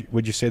history.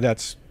 Would you say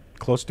that's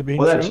close to being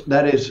true?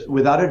 That is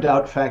without a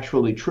doubt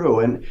factually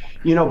true. And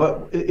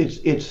but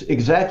it's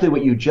exactly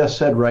what you just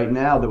said right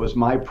now that was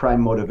my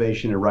prime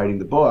motivation in writing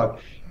the book,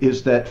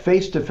 is that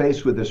face to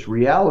face with this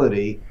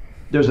reality,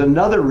 there's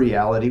another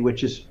reality,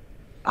 which is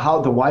how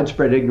the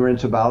widespread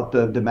ignorance about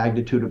the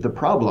magnitude of the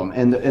problem,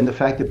 and the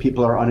fact that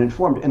people are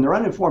uninformed. And they're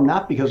uninformed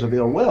not because of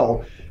ill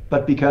will,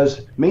 but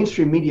because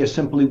mainstream media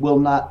simply will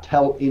not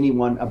tell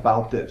anyone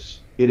about this.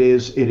 It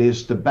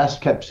is the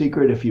best kept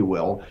secret, if you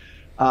will,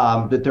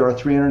 that there are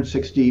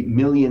 360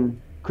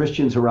 million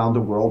Christians around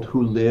the world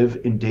who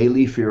live in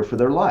daily fear for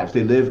their lives.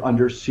 They live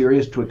under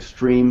serious to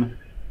extreme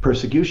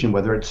persecution,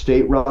 whether it's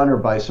state-run or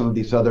by some of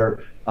these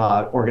other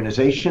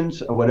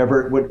organizations, or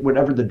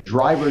whatever the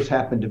drivers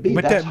happen to be.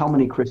 That's how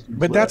many Christians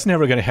live. That's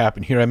never going to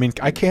happen here. I mean,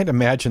 I can't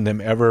imagine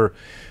them ever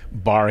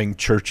barring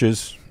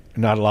churches,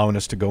 not allowing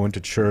us to go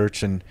into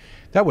church, and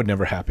that would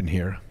never happen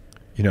here.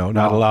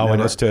 Not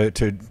allowing us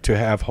to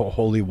have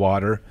holy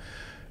water.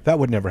 That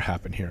would never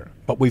happen here.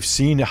 But we've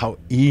seen how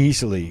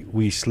easily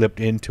we slipped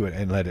into it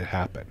and let it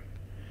happen.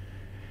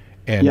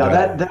 And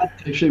that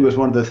actually was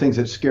one of the things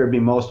that scared me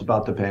most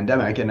about the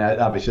pandemic, and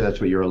obviously that's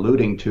what you're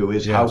alluding to,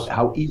 is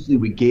how easily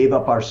we gave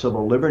up our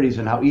civil liberties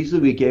and how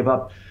easily we gave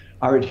up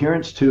our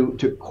adherence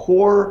to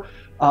core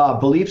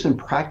beliefs and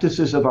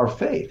practices of our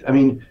faith. I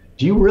mean,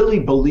 do you really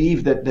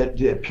believe that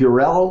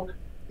Purell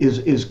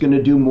is going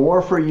to do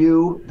more for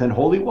you than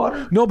holy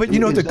water? No, but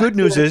the good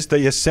news is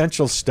the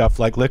essential stuff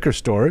like liquor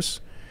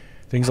stores,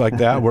 things like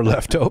that, were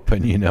left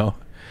open.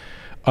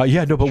 But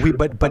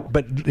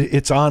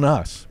it's on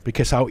us,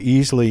 because how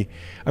easily.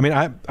 I mean,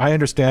 I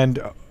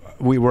understand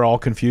we were all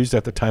confused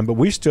at the time, but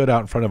we stood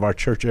out in front of our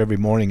church every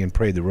morning and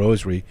prayed the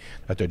rosary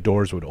that the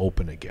doors would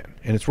open again.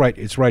 And it's right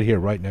here,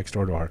 right next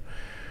door to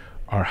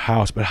our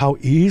house. But how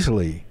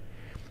easily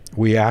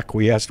we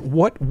acquiesced.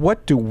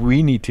 What do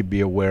we need to be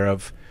aware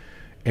of,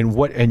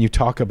 and you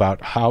talk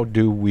about how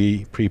do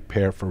we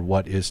prepare for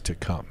what is to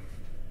come?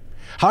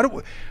 I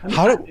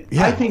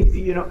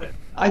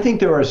think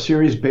there are a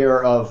series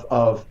bare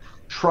of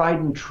tried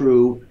and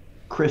true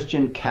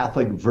Christian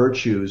Catholic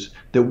virtues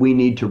that we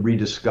need to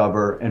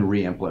rediscover and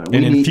re-implement.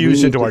 And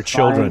infuse into our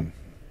children.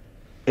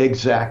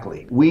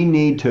 Exactly. We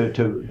need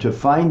to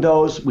find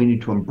those, we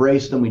need to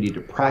embrace them, we need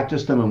to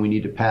practice them, and we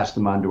need to pass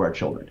them on to our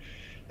children.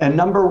 And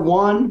number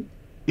one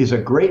is a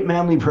great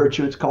manly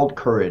virtue. It's called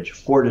courage,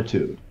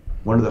 fortitude.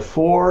 One of the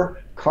four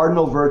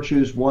cardinal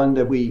virtues, one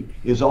that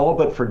is all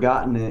but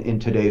forgotten in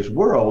today's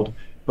world.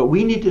 But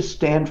we need to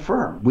stand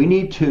firm. We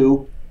need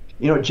to,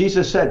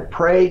 Jesus said,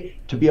 pray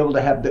to be able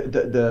to have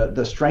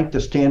the strength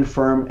to stand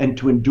firm and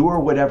to endure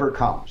whatever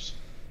comes.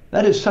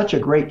 That is such a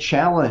great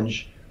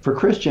challenge for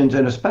Christians,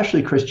 and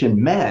especially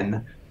Christian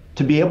men,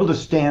 to be able to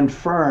stand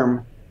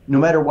firm no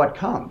matter what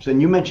comes.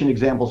 And you mentioned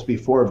examples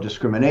before of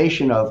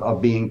discrimination,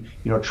 of being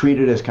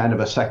treated as kind of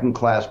a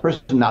second-class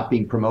person, not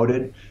being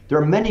promoted. There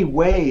are many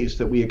ways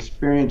that we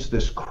experience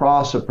this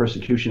cross of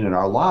persecution in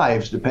our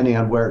lives, depending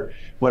on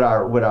what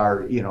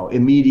our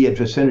immediate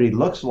vicinity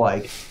looks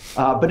like.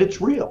 But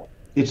it's real.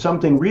 It's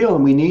something real,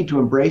 and we need to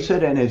embrace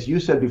it. And as you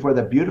said before,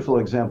 that beautiful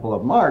example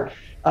of Mark,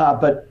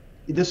 but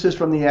this is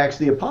from the Acts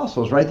of the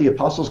Apostles, right? The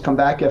apostles come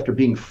back after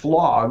being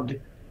flogged,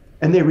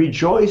 and they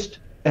rejoiced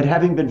at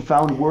having been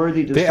found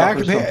worthy to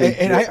suffer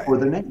something for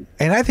the name.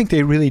 And I think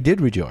they really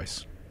did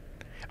rejoice.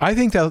 I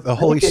think that the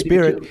Holy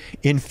Spirit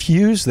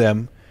infused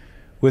them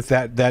with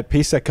that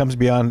peace that comes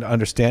beyond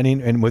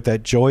understanding, and with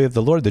that joy of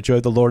the Lord. The joy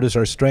of the Lord is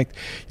our strength.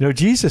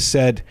 Jesus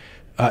said,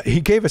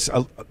 he gave us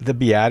the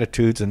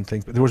Beatitudes and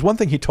things, but there was one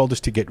thing he told us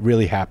to get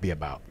really happy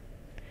about.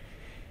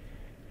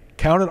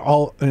 Count it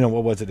all,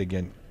 what was it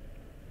again?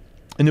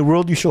 In the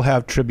world you shall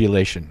have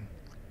tribulation,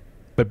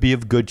 but be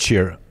of good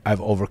cheer.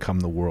 I've overcome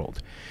the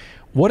world.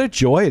 What a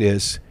joy it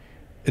is,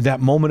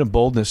 that moment of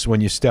boldness when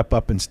you step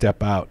up and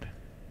step out,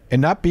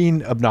 and not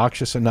being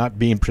obnoxious and not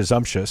being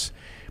presumptuous,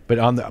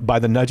 but by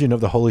the nudging of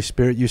the Holy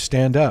Spirit, you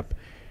stand up,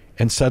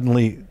 and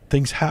suddenly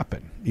things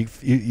happen.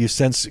 You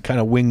sense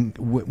kind of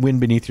wind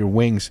beneath your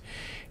wings,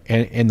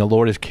 and the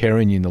Lord is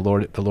carrying you, and the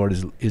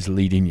Lord is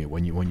leading you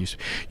when you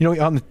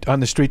on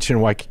the streets here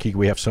in Waikiki.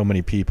 We have so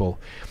many people.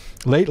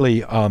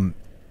 Lately, well,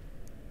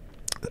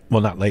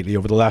 not lately,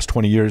 over the last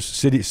 20 years,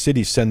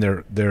 cities send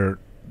their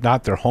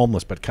not their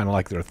homeless, but kind of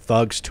like their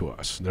thugs to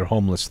us. They're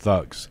homeless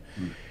thugs.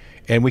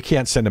 And we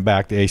can't send them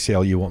back. The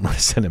ACLU won't let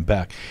us send them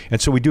back.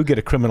 And so we do get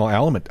a criminal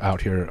element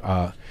out here.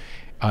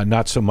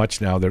 Not so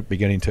much now. They're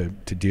beginning to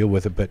deal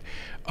with it. But,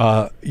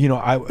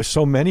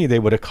 so many, they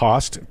would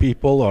accost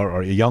people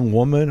or a young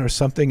woman or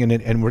something.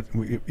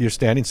 And you're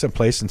standing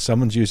someplace and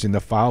someone's using the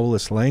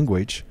foulest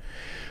language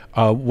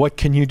What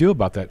can you do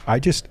about that? I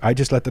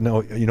just let them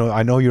know,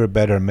 I know you're a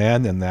better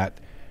man than that.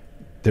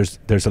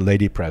 There's a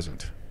lady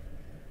present.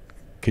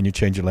 Can you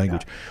change your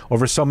language? Yeah.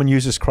 Or if someone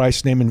uses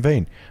Christ's name in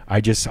vain,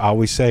 I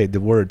always say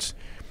the words.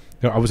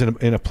 I was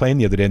in a plane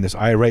the other day, and this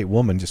irate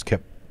woman just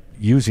kept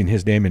using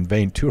his name in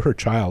vain to her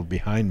child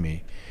behind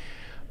me,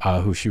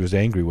 who she was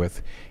angry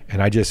with.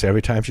 And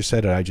every time she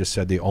said it, I just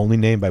said the only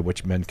name by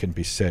which men can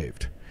be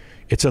saved.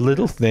 It's a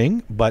little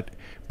thing, but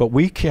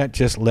we can't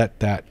just let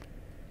that,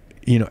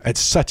 it's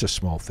such a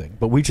small thing,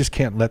 but we just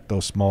can't let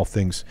those small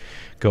things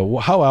go.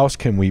 Well, how else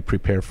can we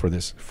prepare for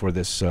this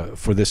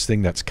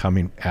thing that's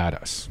coming at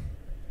us?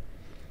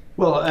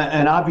 Well,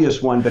 an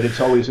obvious one, but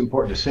it's always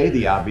important to say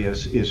the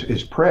obvious,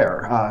 is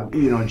prayer.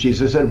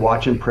 Jesus said,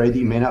 watch and pray that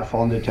you may not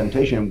fall into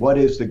temptation. What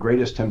is the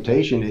greatest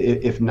temptation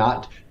if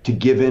not to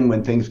give in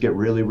when things get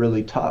really,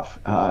 really tough?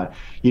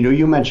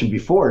 You mentioned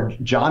before,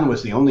 John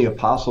was the only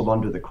apostle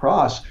under the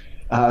cross.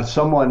 The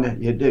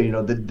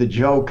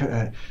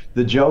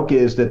joke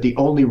is that the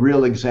only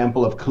real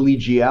example of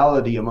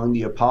collegiality among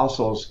the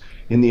apostles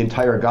in the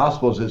entire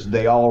Gospels is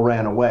they all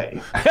ran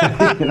away.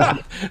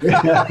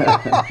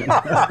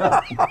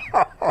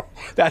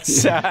 That's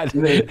sad.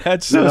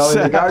 That's so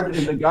sad.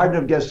 In the Garden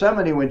of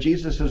Gethsemane, when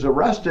Jesus is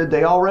arrested,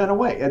 they all ran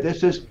away.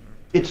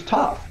 It's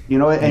tough,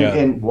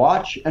 and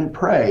watch and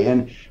pray.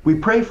 And we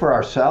pray for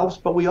ourselves,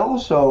 but we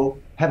also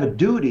have a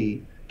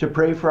duty to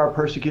pray for our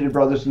persecuted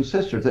brothers and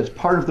sisters. That's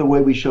part of the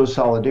way we show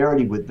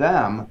solidarity with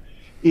them,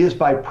 is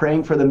by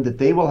praying for them that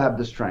they will have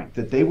the strength,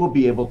 that they will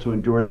be able to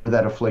endure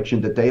that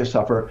affliction that they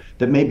suffer,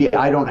 that maybe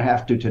I don't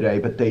have to today,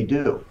 but they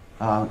do.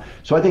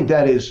 So I think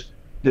that is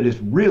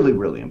really,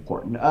 really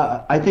important.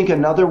 I think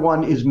another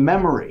one is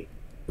memory.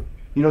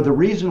 The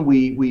reason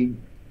we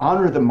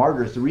honor the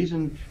martyrs, the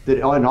reason that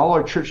in all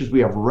our churches we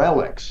have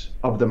relics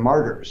of the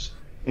martyrs,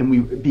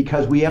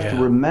 because we have to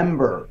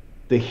remember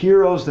the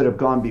heroes that have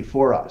gone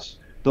before us.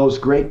 Those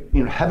great,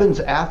 heaven's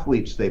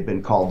athletes, they've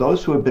been called,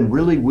 those who have been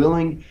really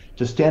willing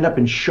to stand up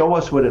and show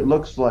us what it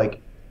looks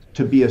like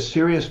to be a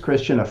serious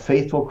Christian, a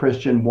faithful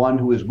Christian, one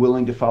who is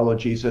willing to follow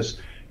Jesus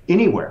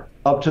anywhere,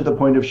 up to the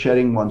point of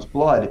shedding one's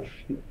blood.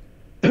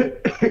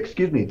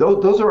 Excuse me,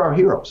 those are our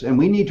heroes, and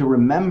we need to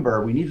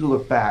remember, we need to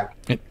look back.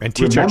 And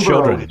teach our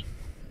children.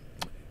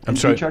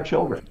 Teach our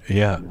children.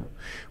 Yeah.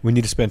 We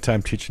need to spend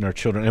time teaching our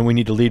children, and we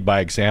need to lead by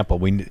example.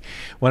 When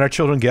our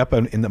children get up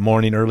in the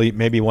morning early,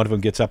 maybe one of them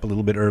gets up a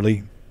little bit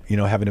early,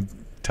 having a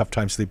tough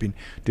time sleeping.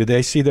 Do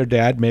they see their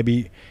dad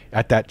maybe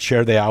at that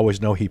chair they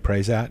always know he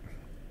prays at?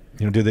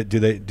 Do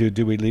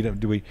we lead them?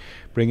 Do we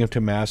bring him to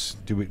mass?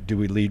 Do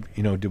we lead?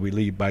 Do we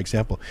lead by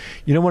example?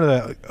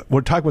 We're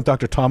talking with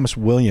Dr. Thomas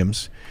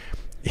Williams.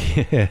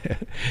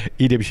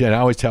 EWTN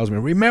always tells me,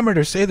 remember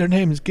to say their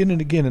names again and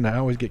again, and I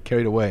always get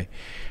carried away.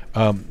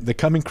 The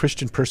Coming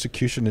Christian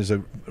Persecution is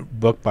a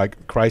book by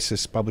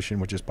Crisis Publishing,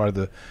 which is part of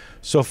the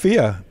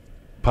Sophia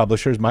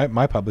publishers,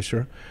 my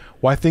publisher.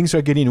 Why things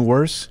are getting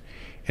worse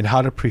and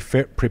how to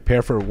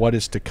prepare for what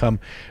is to come.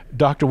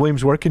 Dr.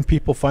 Williams, where can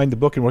people find the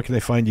book, and where can they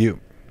find you?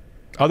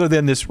 Other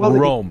than this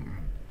Rome.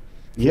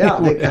 They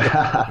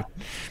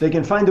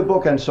can find the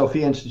book on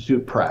Sophia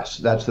Institute Press.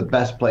 That's the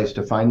best place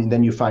to find. And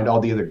then you find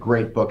all the other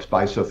great books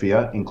by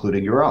Sophia,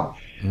 including your own.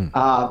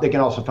 They can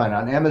also find it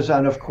on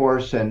Amazon, of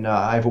course. And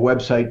I have a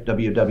website,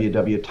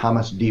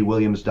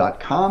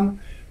 www.thomasdwilliams.com,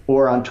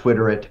 or on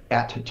Twitter at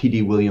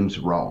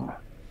 @TDWilliamsRome.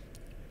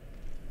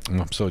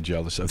 I'm so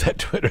jealous of that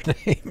Twitter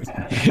name.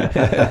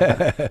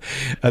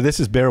 This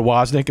is Bear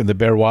Woznick, and the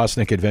Bear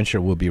Woznick Adventure.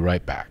 Will be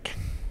right back.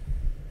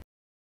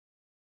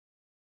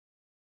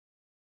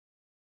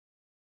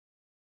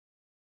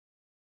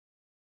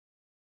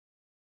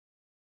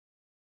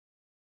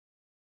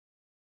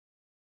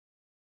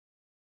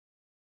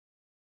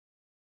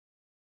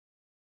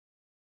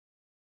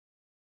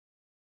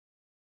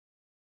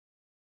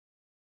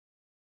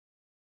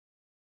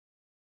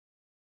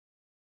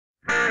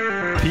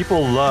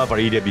 People love our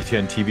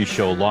EWTN TV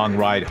show, Long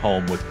Ride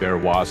Home with Bear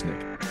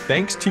Woznick.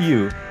 Thanks to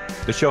you,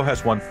 the show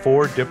has won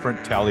 4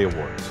 different Tally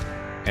Awards.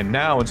 And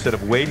now, instead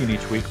of waiting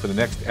each week for the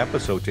next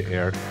episode to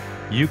air,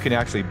 you can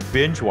actually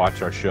binge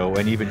watch our show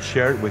and even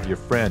share it with your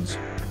friends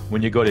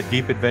when you go to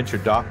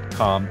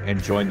deepadventure.com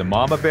and join the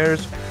Mama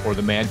Bears or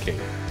the Man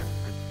Cave.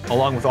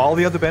 Along with all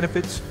the other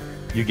benefits,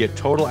 you get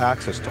total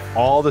access to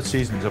all the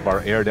seasons of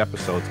our aired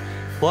episodes,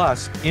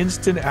 plus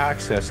instant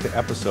access to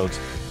episodes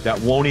that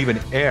won't even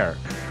air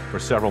for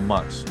several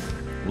months.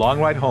 Long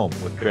Ride Home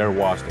with Bear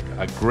Woznick,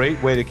 a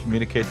great way to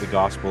communicate the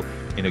gospel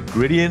in a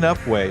gritty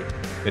enough way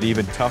that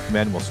even tough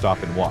men will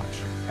stop and watch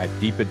at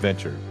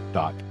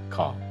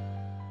deepadventure.com.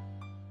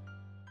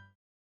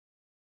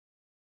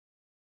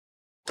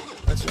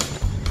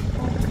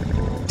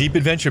 Deep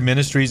Adventure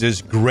Ministries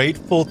is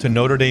grateful to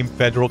Notre Dame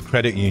Federal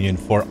Credit Union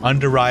for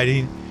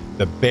underwriting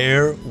the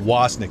Bear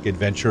Woznick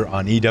Adventure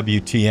on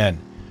EWTN.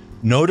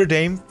 Notre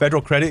Dame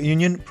Federal Credit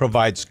Union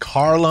provides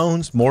car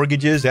loans,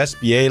 mortgages,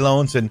 SBA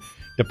loans, and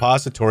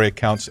depository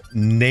accounts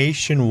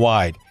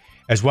nationwide,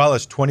 as well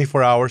as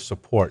 24-hour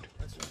support.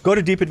 Go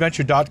to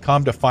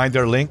deepadventure.com to find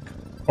their link,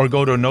 or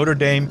go to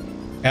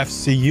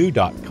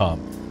NotreDameFCU.com.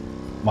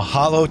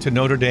 Mahalo to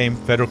Notre Dame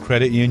Federal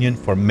Credit Union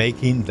for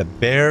making the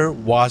Bear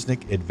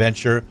Woznick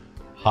adventure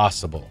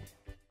possible.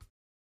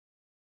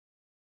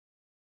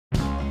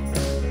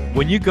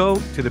 When you go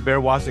to the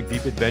Bear Woznick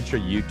Deep Adventure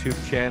YouTube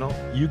channel,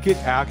 you get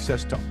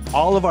access to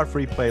all of our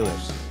free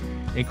playlists,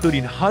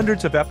 including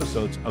hundreds of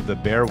episodes of the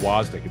Bear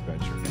Woznick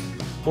Adventure,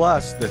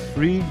 plus the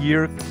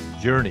 3-year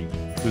journey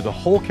through the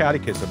whole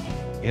catechism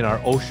in our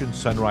Ocean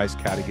Sunrise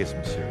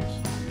Catechism series.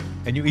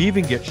 And you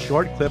even get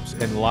short clips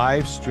and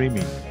live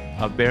streaming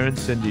of Bear and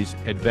Cindy's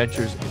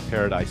Adventures in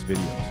Paradise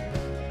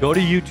videos. Go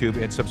to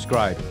YouTube and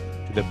subscribe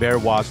to the Bear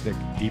Woznick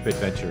Deep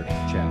Adventure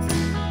channel.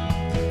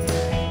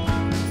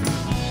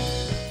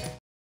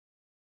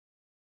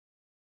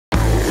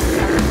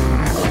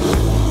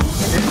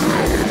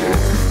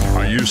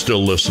 Are you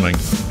still listening?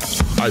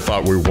 I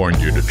thought we warned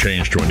you to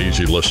change to an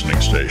easy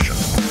listening station.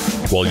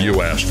 Well,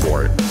 you asked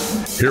for it.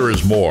 Here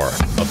is more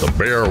of the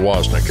Bear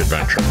Woznick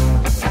Adventure.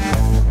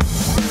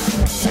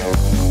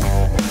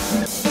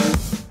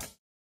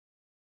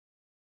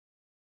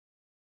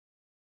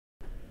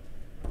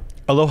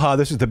 Aloha,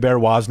 this is the Bear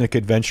Woznick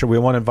Adventure. We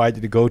want to invite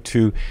you to go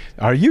to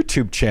our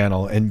YouTube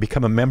channel and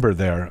become a member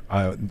there.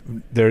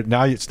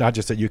 Now it's not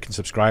just that you can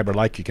subscribe or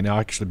like, you can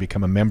actually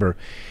become a member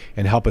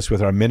and help us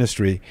with our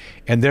ministry.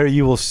 And there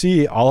you will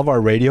see all of our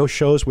radio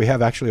shows. We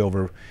have actually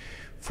over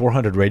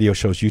 400 radio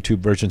shows, YouTube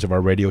versions of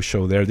our radio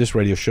show there. This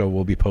radio show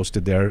will be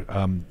posted there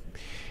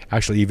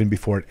actually even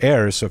before it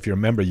airs. So if you're a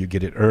member, you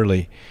get it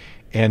early.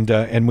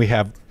 And we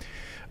have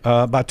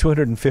about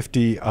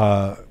 250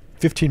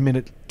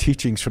 15-minute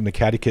teachings from the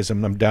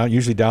catechism. I'm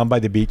usually down by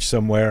the beach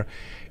somewhere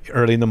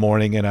early in the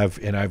morning, and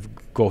I've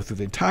go through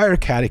the entire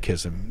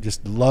catechism.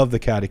 Just love the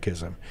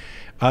catechism.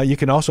 You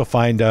can also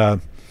find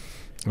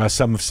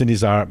some of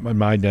Cindy's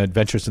mine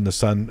Adventures in the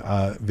Sun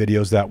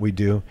videos that we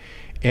do,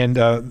 and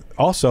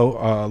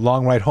also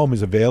Long Ride Home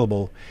is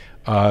available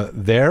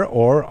there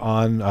or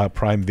on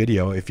Prime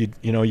Video. If you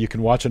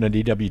can watch it on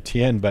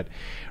EWTN, but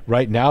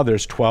right now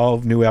there's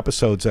 12 new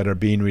episodes that are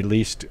being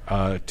released to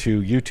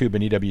YouTube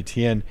and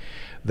EWTN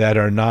that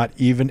are not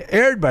even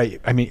aired by,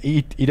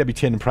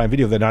 EWTN and Prime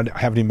Video,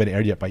 haven't even been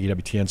aired yet by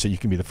EWTN, so you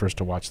can be the first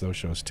to watch those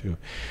shows too.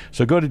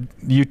 So go to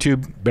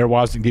YouTube, Bear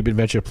Woznick Deep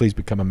Adventure, please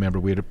become a member.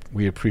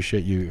 We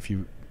appreciate you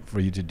for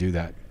you to do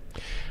that.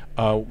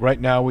 Right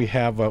now we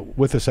have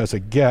with us as a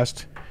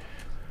guest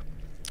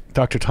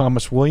Dr.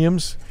 Thomas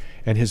Williams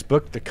and his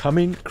book, The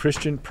Coming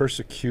Christian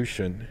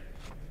Persecution: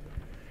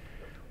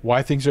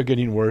 Why Things Are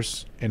Getting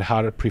Worse and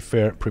How to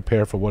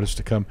Prepare for What Is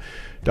to Come.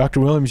 Dr.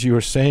 Williams, you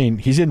were saying,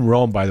 he's in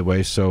Rome, by the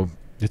way, so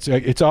it's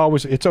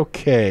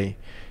okay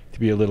to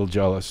be a little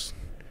jealous.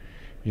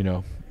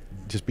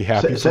 Just be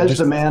happy. Says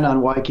the man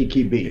on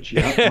Waikiki Beach.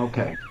 Yeah,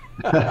 okay.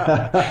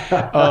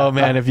 Oh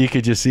man, if you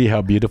could just see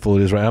how beautiful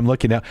it is, right? I'm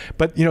looking out.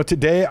 But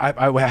today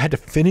I had to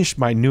finish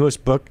my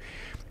newest book,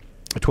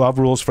 12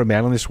 Rules for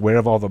Manliness. Where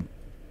have all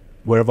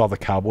the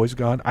cowboys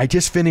gone? I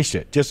just finished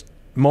it just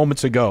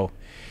moments ago.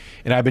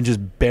 And I've been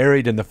just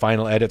buried in the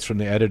final edits from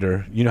the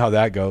editor. You know how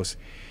that goes.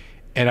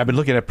 And I've been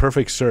looking at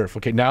Perfect Surf.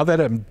 Okay, now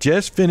that I'm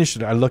just finished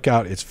it, I look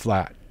out, it's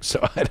flat. So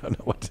I don't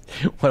know what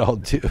I'll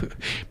do.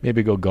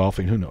 Maybe go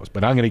golfing. Who knows?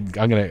 But I'm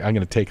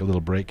gonna take a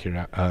little break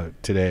here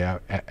today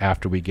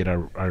after we get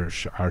our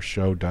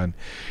show done.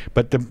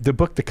 But the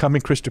book, The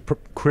Coming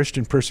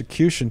Christian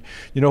Persecution.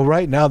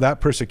 Right now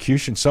that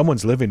persecution,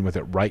 someone's living with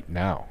it right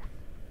now.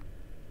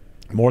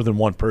 More than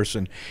one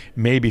person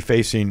may be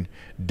facing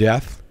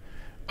death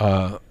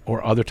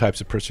or other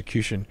types of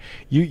persecution.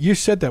 You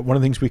said that one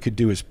of the things we could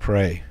do is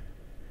pray.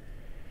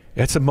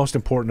 That's the most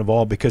important of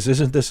all, because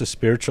isn't this a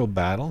spiritual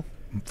battle,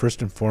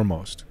 first and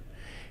foremost?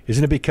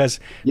 Isn't it because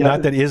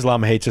not that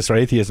Islam hates us or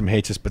atheism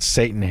hates us, but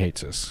Satan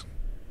hates us?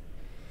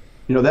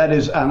 That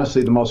is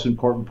honestly the most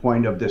important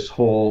point of this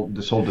whole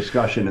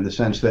discussion, in the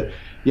sense that,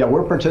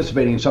 we're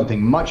participating in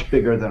something much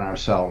bigger than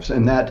ourselves,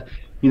 and that,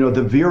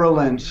 the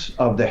virulence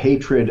of the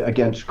hatred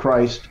against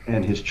Christ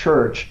and his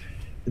church,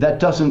 that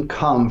doesn't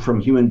come from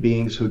human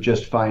beings who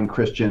just find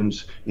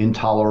Christians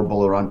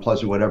intolerable or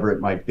unpleasant, whatever it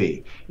might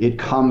be. It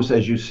comes,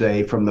 as you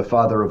say, from the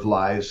father of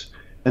lies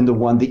and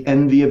the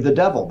envy of the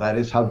devil. That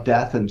is how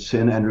death and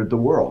sin entered the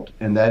world.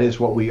 And that is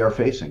what we are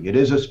facing. It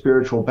is a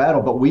spiritual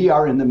battle, but we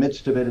are in the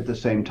midst of it at the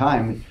same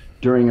time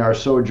during our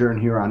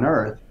sojourn here on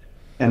earth.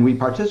 And we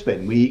participate,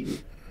 and we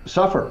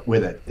suffer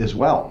with it as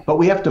well. But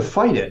we have to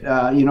fight it.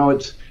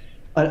 It's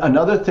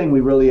another thing we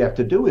really have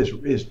to do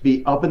is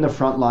be up in the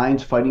front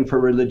lines fighting for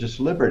religious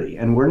liberty.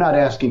 And we're not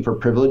asking for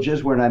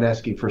privileges. We're not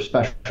asking for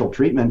special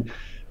treatment.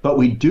 But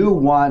we do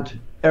want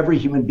every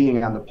human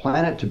being on the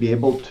planet to be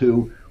able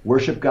to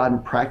worship God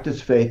and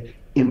practice faith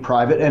in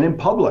private and in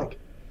public.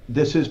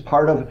 This is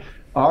part of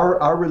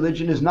our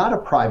religion. Is not a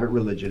private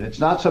religion. It's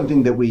not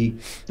something that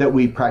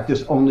we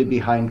practice only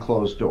behind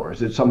closed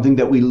doors. It's something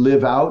that we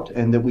live out,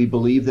 and that we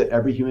believe that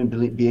every human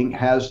being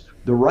has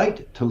the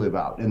right to live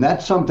out. And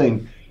that's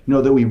something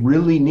that we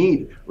really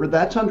need.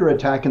 That's under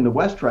attack in the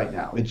West right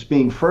now. It's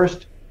being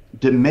first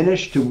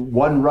diminished to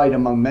one right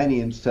among many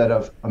instead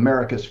of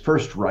America's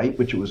first right,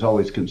 which it was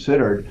always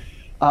considered.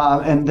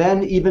 And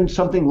then even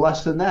something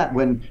less than that,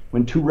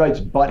 when two rights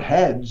butt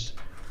heads,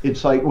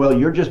 it's like, well,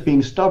 you're just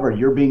being stubborn,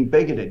 you're being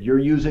bigoted, you're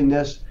using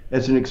this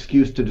as an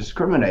excuse to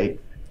discriminate,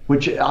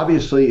 which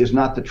obviously is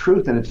not the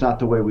truth, and it's not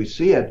the way we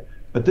see it,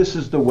 but this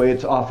is the way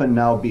it's often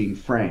now being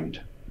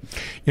framed.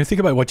 Think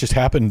about what just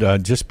happened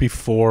just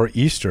before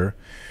Easter.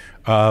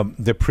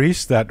 The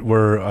priests that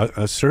were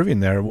serving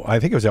there, I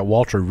think it was at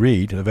Walter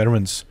Reed, the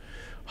Veterans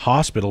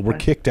Hospital, were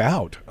kicked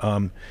out.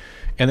 Don't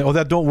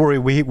worry,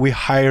 we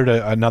hired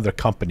another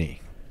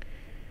company.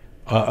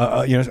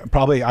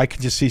 Probably I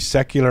could just see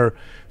secular,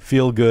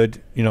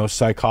 feel-good,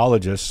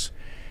 psychologists,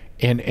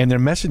 and they're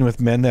messing with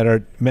men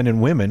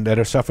and women that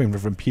are suffering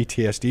from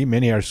PTSD.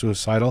 Many are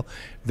suicidal.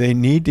 They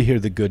need to hear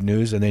the good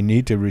news, and they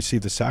need to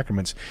receive the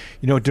sacraments.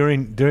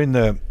 During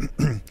the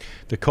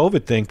the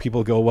COVID thing,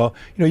 people go, well,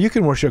 you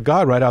can worship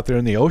God right out there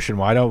in the ocean.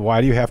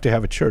 Why do you have to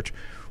have a church?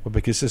 Well,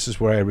 because this is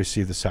where I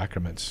receive the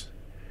sacraments.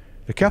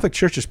 The Catholic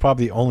Church is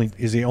probably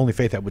the only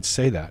faith that would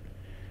say that.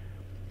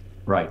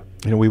 Right.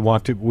 We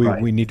want to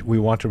we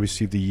want to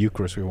receive the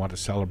Eucharist. We want to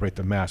celebrate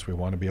the Mass. We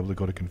want to be able to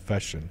go to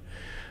confession.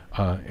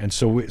 And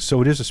so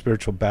it is a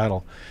spiritual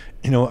battle.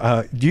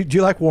 Do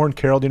you like Warren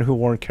Carroll? Do you know who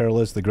Warren Carroll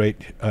is? The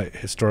great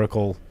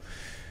historical.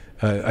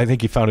 I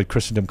think he founded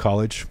Christendom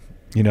College.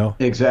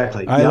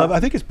 Exactly. I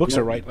think his books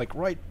are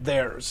right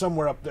there,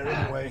 somewhere up there.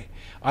 Anyway,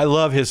 I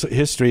love his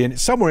history, and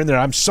somewhere in there,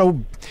 I'm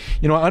so,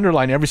 I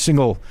underline every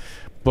single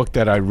book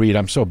that I read.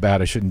 I'm so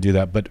bad, I shouldn't do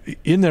that. But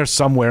in there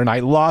somewhere, and I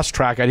lost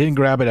track. I didn't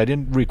grab it. I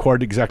didn't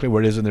record exactly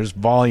where it is, and there's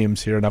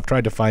volumes here, and I've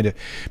tried to find it.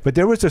 But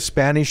there was a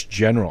Spanish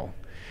general.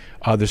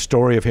 The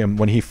story of him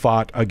when he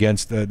fought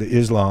against the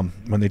Islam,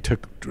 when they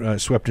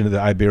swept into the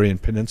Iberian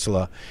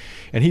Peninsula,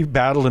 and he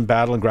battled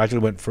and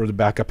gradually went further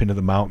back up into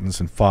the mountains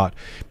and fought.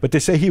 But they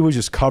say he was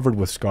just covered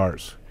with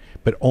scars,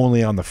 but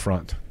only on the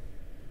front.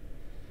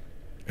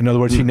 In other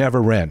words, he never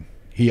ran.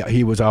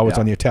 He was always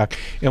on the attack.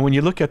 And when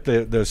you look at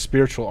the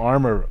spiritual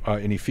armor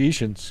in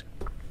Ephesians,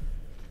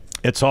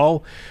 it's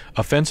all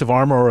offensive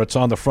armor, or it's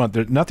on the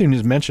front. Nothing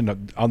is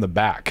mentioned on the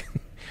back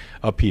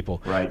of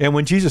people. Right. And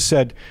when Jesus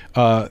said,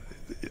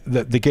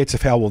 the gates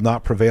of hell will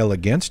not prevail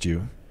against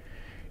you,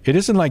 it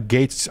isn't like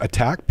gates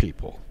attack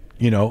people.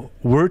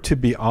 We're to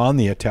be on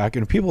the attack.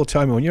 And people will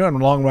tell me, when you're on a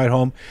long ride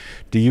home,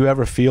 do you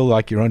ever feel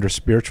like you're under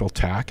spiritual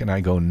attack? And I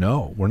go,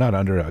 no, we're not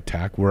under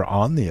attack. We're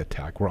on the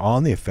attack. We're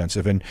on the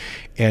offensive, and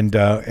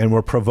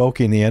we're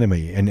provoking the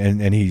enemy,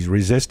 and he's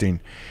resisting.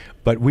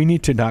 But we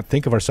need to not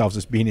think of ourselves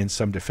as being in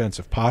some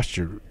defensive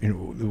posture. The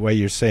way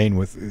you're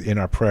saying in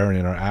our prayer and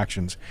in our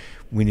actions,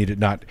 we need to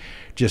not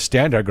just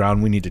stand our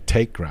ground. We need to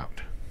take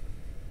ground.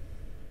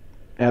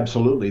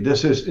 Absolutely.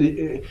 This is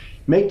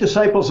make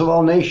disciples of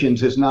all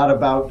nations is not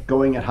about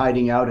going and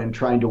hiding out and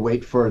trying to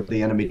wait for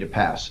the enemy to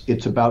pass.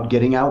 It's about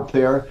getting out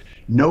there,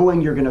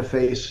 knowing you're going to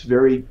face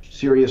very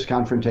serious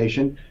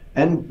confrontation,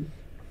 and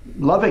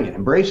loving it,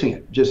 embracing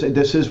it. Just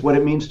this is what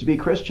it means to be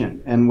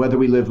Christian. And whether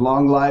we live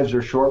long lives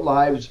or short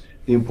lives,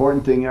 the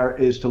important thing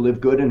is to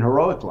live good and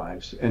heroic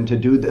lives, and to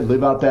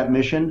live out that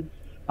mission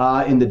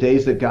in the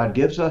days that God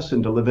gives us,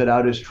 and to live it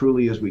out as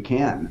truly as we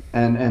can.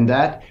 And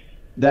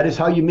that is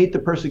how you meet the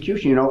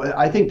persecution.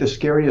 I think the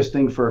scariest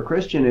thing for a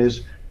Christian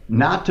is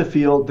not to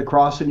feel the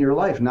cross in your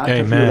life, not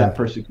to feel that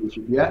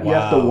persecution. You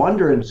have to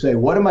wonder and say,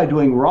 what am I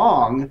doing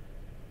wrong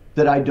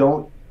that I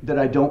don't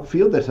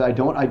feel this, that I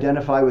don't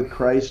identify with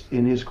Christ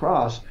in his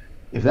cross?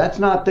 If that's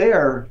not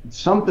there,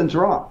 something's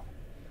wrong.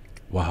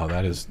 Wow,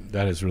 that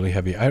is really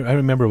heavy. I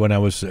remember when I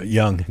was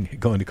young,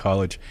 going to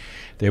college,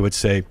 they would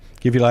say,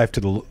 "Give your life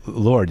to the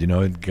Lord."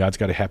 God's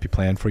got a happy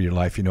plan for your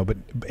life. But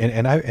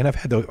I've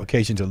had the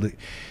occasion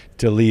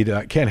to lead.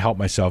 I can't help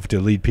myself to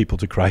lead people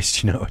to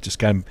Christ. Just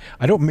kind of.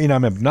 I don't mean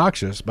I'm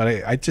obnoxious, but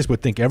I just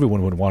would think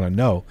everyone would want to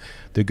know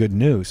the good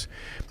news.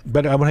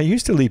 But when I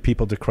used to lead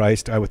people to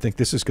Christ, I would think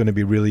this is going to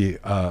be really.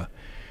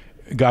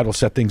 God will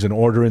set things in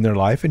order in their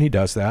life, and He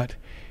does that,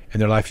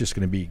 and their life's just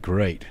going to be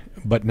great.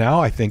 But now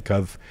I think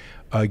of.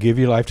 Give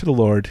your life to the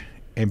Lord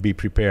and be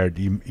prepared.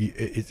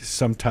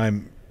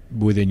 Sometime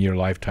within your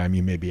lifetime,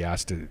 you may be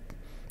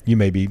you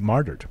may be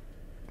martyred.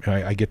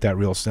 I get that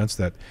real sense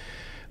that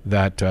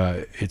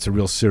it's a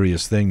real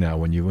serious thing now.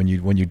 When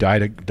you die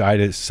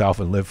to self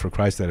and live for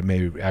Christ, that it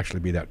may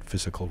actually be that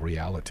physical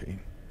reality.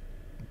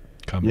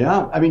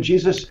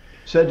 Jesus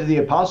said to the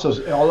apostles,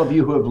 all of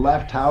you who have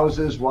left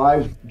houses,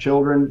 wives,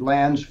 children,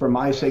 lands for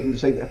my sake and the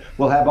sake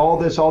will have all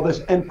this,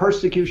 and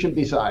persecution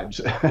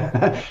besides.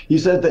 He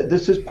said that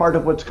this is part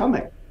of what's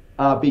coming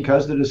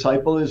because the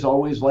disciple is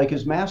always like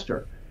his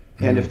master.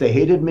 And if they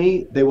hated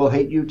me, they will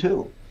hate you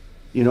too.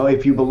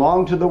 If you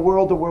belong to the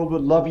world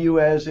would love you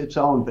as its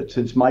own. But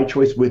since my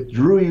choice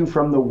withdrew you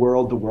from the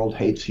world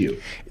hates you.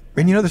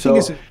 And the thing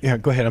is,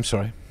 go ahead. I'm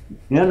sorry.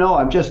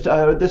 I'm just,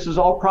 this is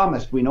all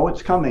promised. We know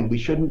it's coming. We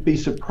shouldn't be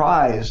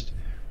surprised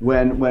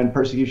when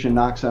persecution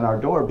knocks on our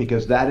door,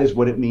 because that is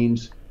what it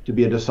means to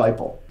be a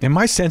disciple. And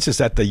my sense is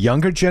that the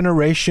younger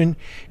generation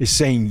is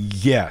saying,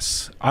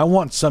 yes, I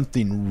want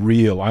something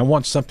real. I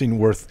want something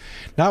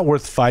not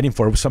worth fighting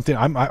for, something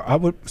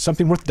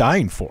something worth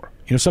dying for.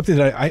 You know, something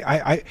that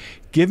I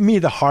give me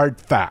the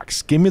hard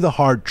facts, give me the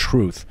hard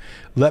truth.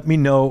 Let me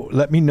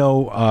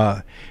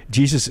know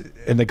Jesus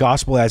and the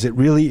gospel as it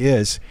really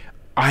is.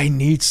 I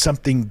need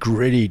something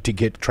gritty to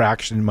get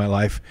traction in my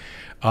life,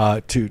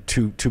 to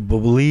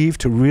believe,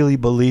 to really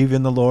believe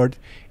in the Lord,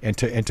 and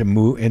to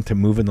move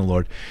in the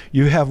Lord.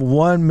 You have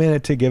 1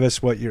 minute to give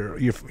us what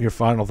your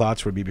final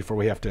thoughts would be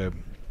before I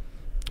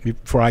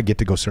get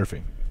to go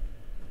surfing.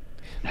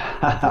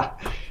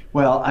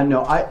 Well,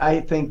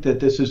 I think that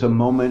this is a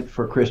moment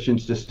for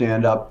Christians to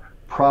stand up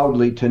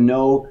proudly, to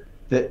know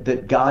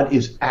that God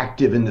is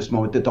active in this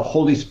moment, that the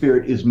Holy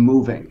Spirit is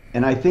moving.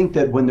 And I think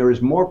that when there is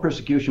more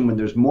persecution, when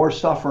there's more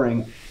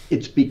suffering,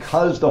 it's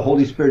because the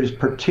Holy Spirit is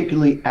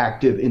particularly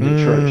active in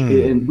the church.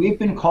 And we've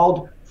been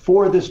called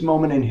for this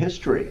moment in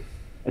history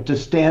to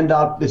stand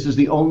up. This is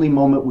the only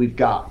moment we've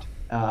got.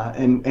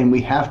 And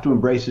we have to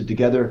embrace it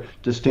together,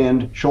 to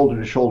stand shoulder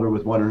to shoulder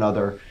with one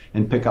another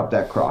and pick up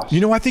that cross.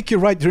 You know, I think you're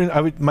right.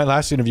 My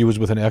last interview was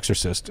with an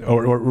exorcist,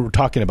 or we're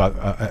talking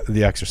about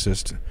the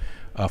exorcist,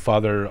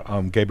 Father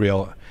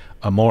Gabriel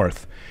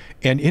Amorth.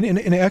 And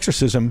in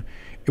exorcism,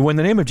 when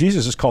the name of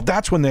Jesus is called,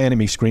 that's when the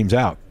enemy screams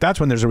out. That's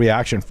when there's a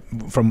reaction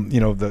from,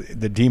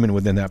 the demon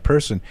within that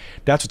person.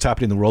 That's what's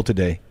happening in the world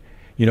today.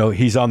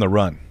 He's on the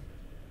run.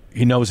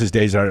 He knows his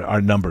days are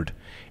numbered.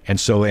 And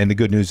the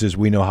good news is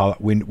we know how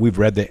we've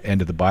read the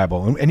end of the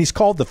Bible. And he's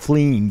called the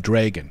fleeing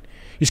dragon.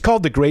 He's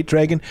called the great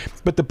dragon,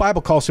 but the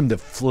Bible calls him the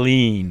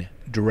fleeing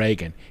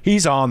dragon.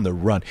 He's on the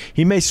run.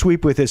 He may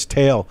sweep with his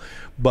tail,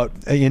 but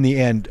in the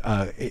end,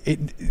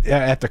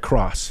 at the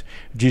cross,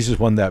 Jesus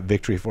won that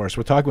victory for us.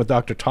 We're talking with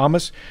Dr.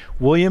 Thomas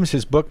Williams,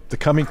 his book, The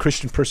Coming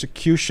Christian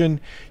Persecution.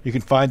 You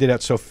can find it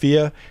at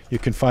Sophia. You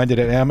can find it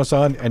at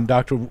Amazon. And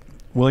Dr.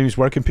 Williams,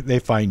 where can they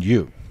find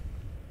you?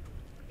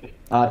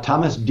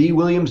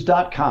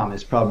 ThomasDWilliams.com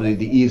is probably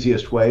the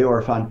easiest way,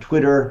 or if on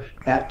Twitter,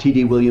 at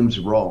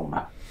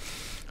TDWilliamsRome.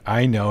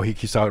 I know.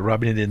 He's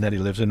rubbing it in that he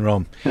lives in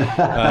Rome.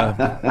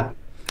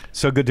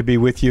 So good to be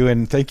with you,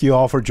 and thank you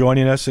all for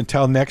joining us.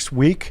 Until next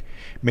week,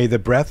 may the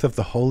breath of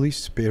the Holy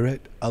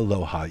Spirit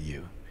aloha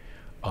you.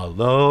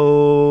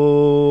 Aloha.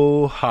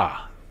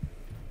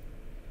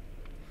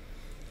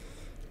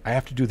 I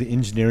have to do the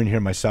engineering here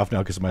myself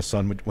now because my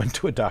son went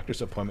to a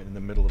doctor's appointment in the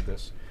middle of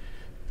this.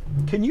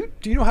 Do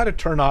you know how to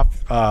turn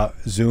off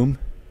Zoom?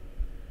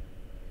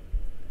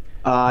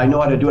 I know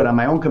how to do it on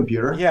my own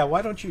computer. Yeah,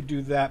 why don't you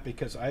do that,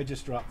 because I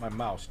just dropped my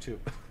mouse too.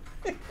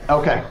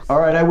 Okay, all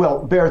right, I will.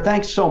 Bear,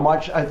 thanks so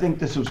much. I think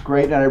this was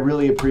great, and I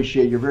really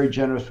appreciate you're very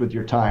generous with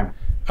your time.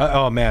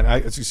 Oh man,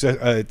 it's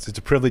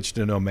a privilege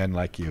to know men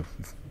like you.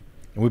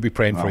 And we'll be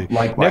praying for you.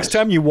 Likewise. Next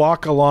time you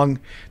walk along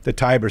the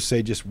Tiber,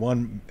 say just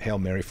one Hail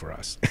Mary for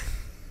us.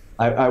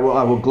 I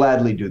will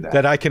gladly do that.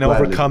 That I can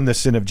overcome the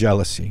sin of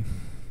jealousy.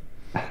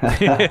 All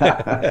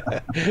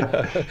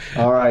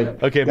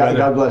right. Okay, brother.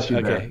 God bless you.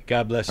 Okay, Bear.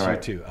 God bless All you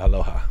right. too.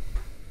 Aloha.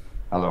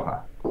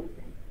 Aloha.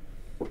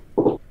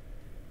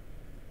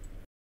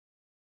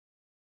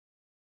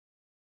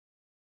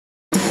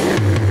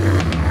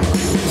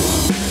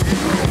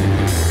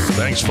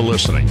 Thanks for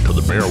listening to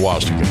the Bear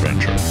Woznick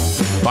Adventure.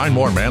 Find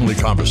more manly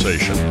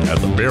conversation at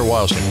the Bear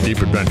Woznick Deep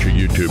Adventure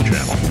YouTube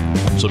channel.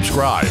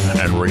 Subscribe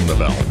and ring the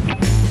bell.